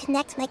I can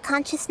connect my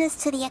consciousness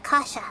to the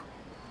Akasha.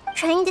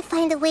 Trying to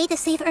find a way to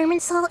save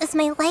Irminsul is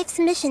my life's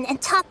mission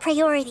and top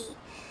priority.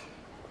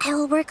 I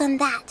will work on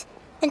that,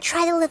 and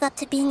try to live up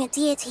to being a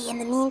deity in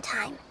the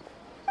meantime.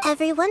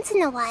 Every once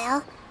in a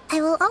while,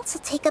 I will also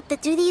take up the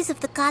duties of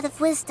the God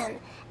of Wisdom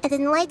and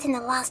enlighten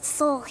a lost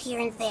soul here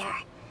and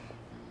there.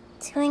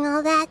 Doing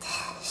all that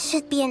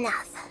should be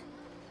enough.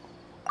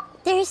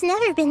 There's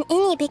never been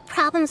any big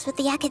problems with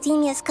the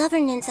Academia's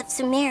governance of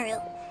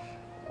Sumeru.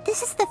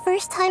 This is the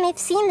first time I've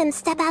seen them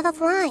step out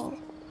of line.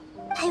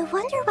 I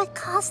wonder what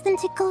caused them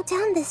to go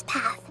down this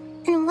path,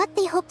 and what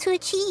they hope to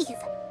achieve.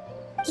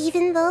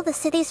 Even though the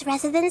city's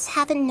residents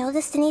haven't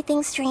noticed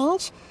anything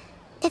strange,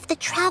 if the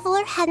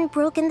Traveler hadn't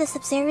broken the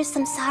Sub-Zero's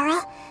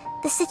samsara,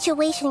 the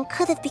situation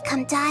could have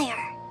become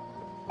dire.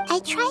 I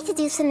tried to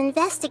do some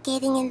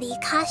investigating in the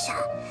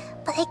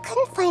Akasha, but I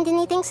couldn't find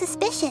anything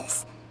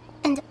suspicious.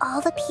 And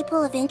all the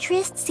people of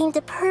interest seem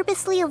to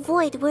purposely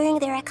avoid wearing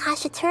their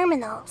Akasha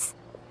terminals.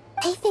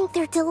 I think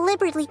they're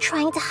deliberately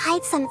trying to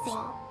hide something.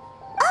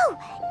 Oh,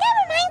 that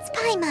reminds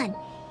Paimon.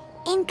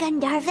 In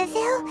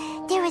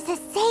Gandharvaville, there was a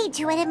sage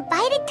who had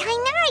invited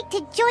Tainari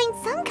to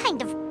join some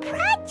kind of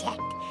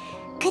project.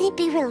 Could it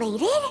be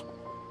related?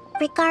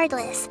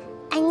 Regardless,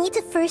 I need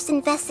to first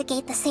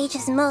investigate the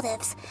sage's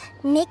motives,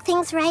 make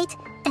things right,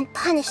 and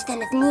punish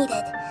them if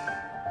needed.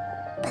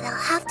 But I'll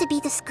have to be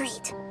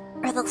discreet,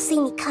 or they'll see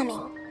me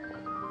coming.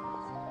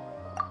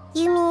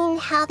 You mean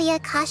how the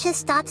Akasha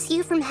stops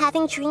you from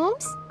having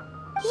dreams?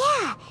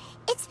 Yeah,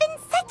 it's been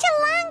such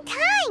a long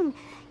time.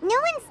 No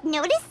one's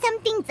noticed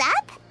something's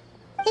up?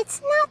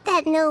 It's not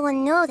that no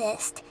one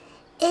noticed.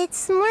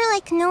 It's more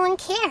like no one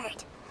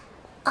cared.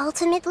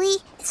 Ultimately,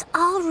 it's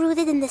all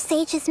rooted in the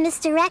sage's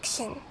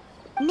misdirection.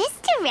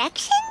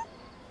 Misdirection?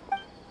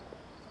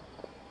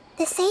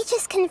 The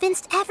sages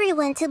convinced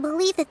everyone to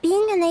believe that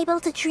being unable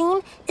to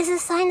dream is a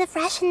sign of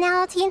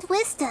rationality and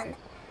wisdom.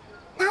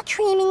 Not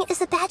dreaming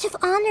is a badge of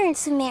honor in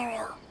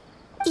Sumeru,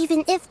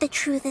 even if the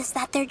truth is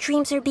that their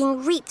dreams are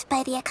being reaped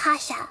by the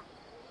Akasha.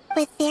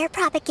 With their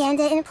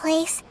propaganda in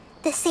place,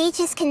 the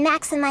sages can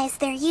maximize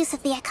their use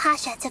of the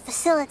Akasha to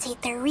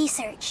facilitate their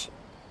research.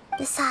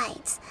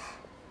 Besides,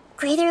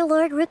 Greater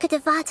Lord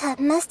Rukkhadevata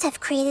must have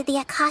created the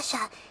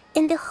Akasha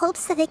in the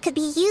hopes that it could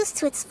be used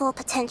to its full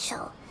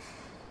potential.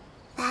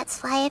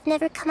 That's why I've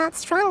never come out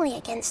strongly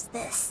against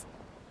this.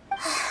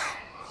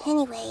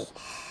 Anyway,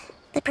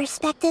 the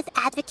perspective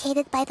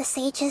advocated by the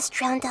sages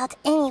drowned out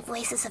any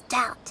voices of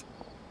doubt.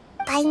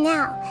 By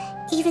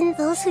now, even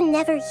those who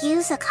never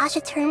use Akasha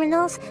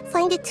terminals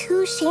find it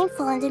too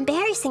shameful and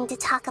embarrassing to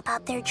talk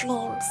about their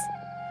dreams.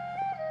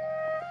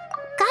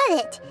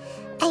 Got it!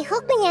 I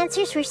hope my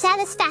answers were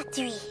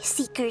satisfactory,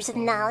 seekers of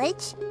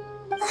knowledge.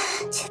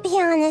 To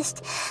be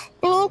honest,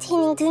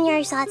 maintaining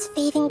Dunyarzad's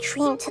fading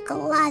dream took a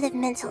lot of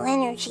mental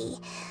energy.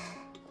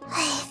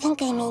 I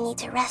think I may need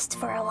to rest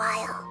for a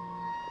while.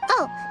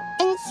 Oh,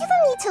 and you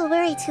don't need to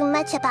worry too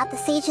much about the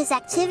sage's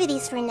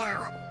activities for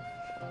now.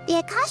 The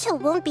Akasha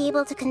won't be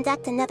able to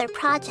conduct another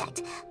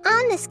project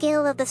on the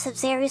scale of the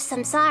Sub-Zero's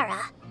Samsara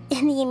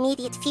in the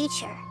immediate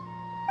future.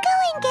 Go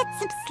and get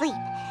some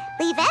sleep.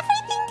 Leave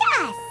everything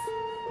to us.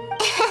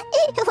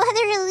 What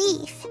a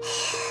relief.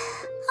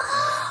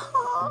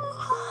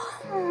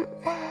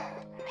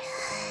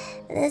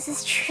 This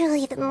is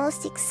truly the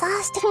most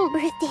exhausting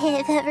birthday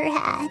I've ever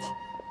had.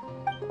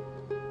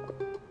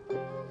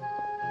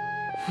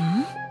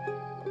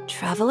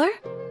 Traveler?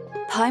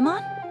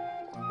 Paimon?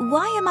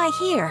 Why am I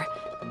here?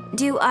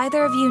 Do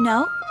either of you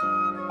know?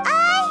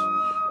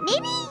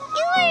 Maybe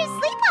you were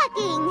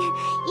sleepwalking.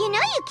 You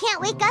know you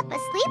can't wake up a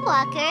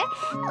sleepwalker.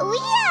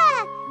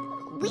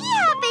 We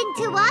happened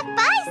to walk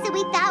by, so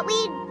we thought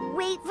we'd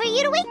wait for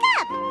you to wake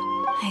up.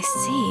 I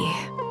see.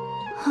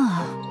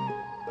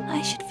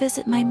 I should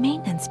visit my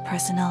maintenance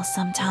personnel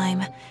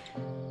sometime.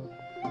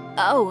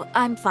 Oh,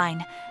 I'm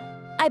fine.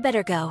 I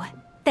better go.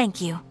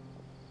 Thank you.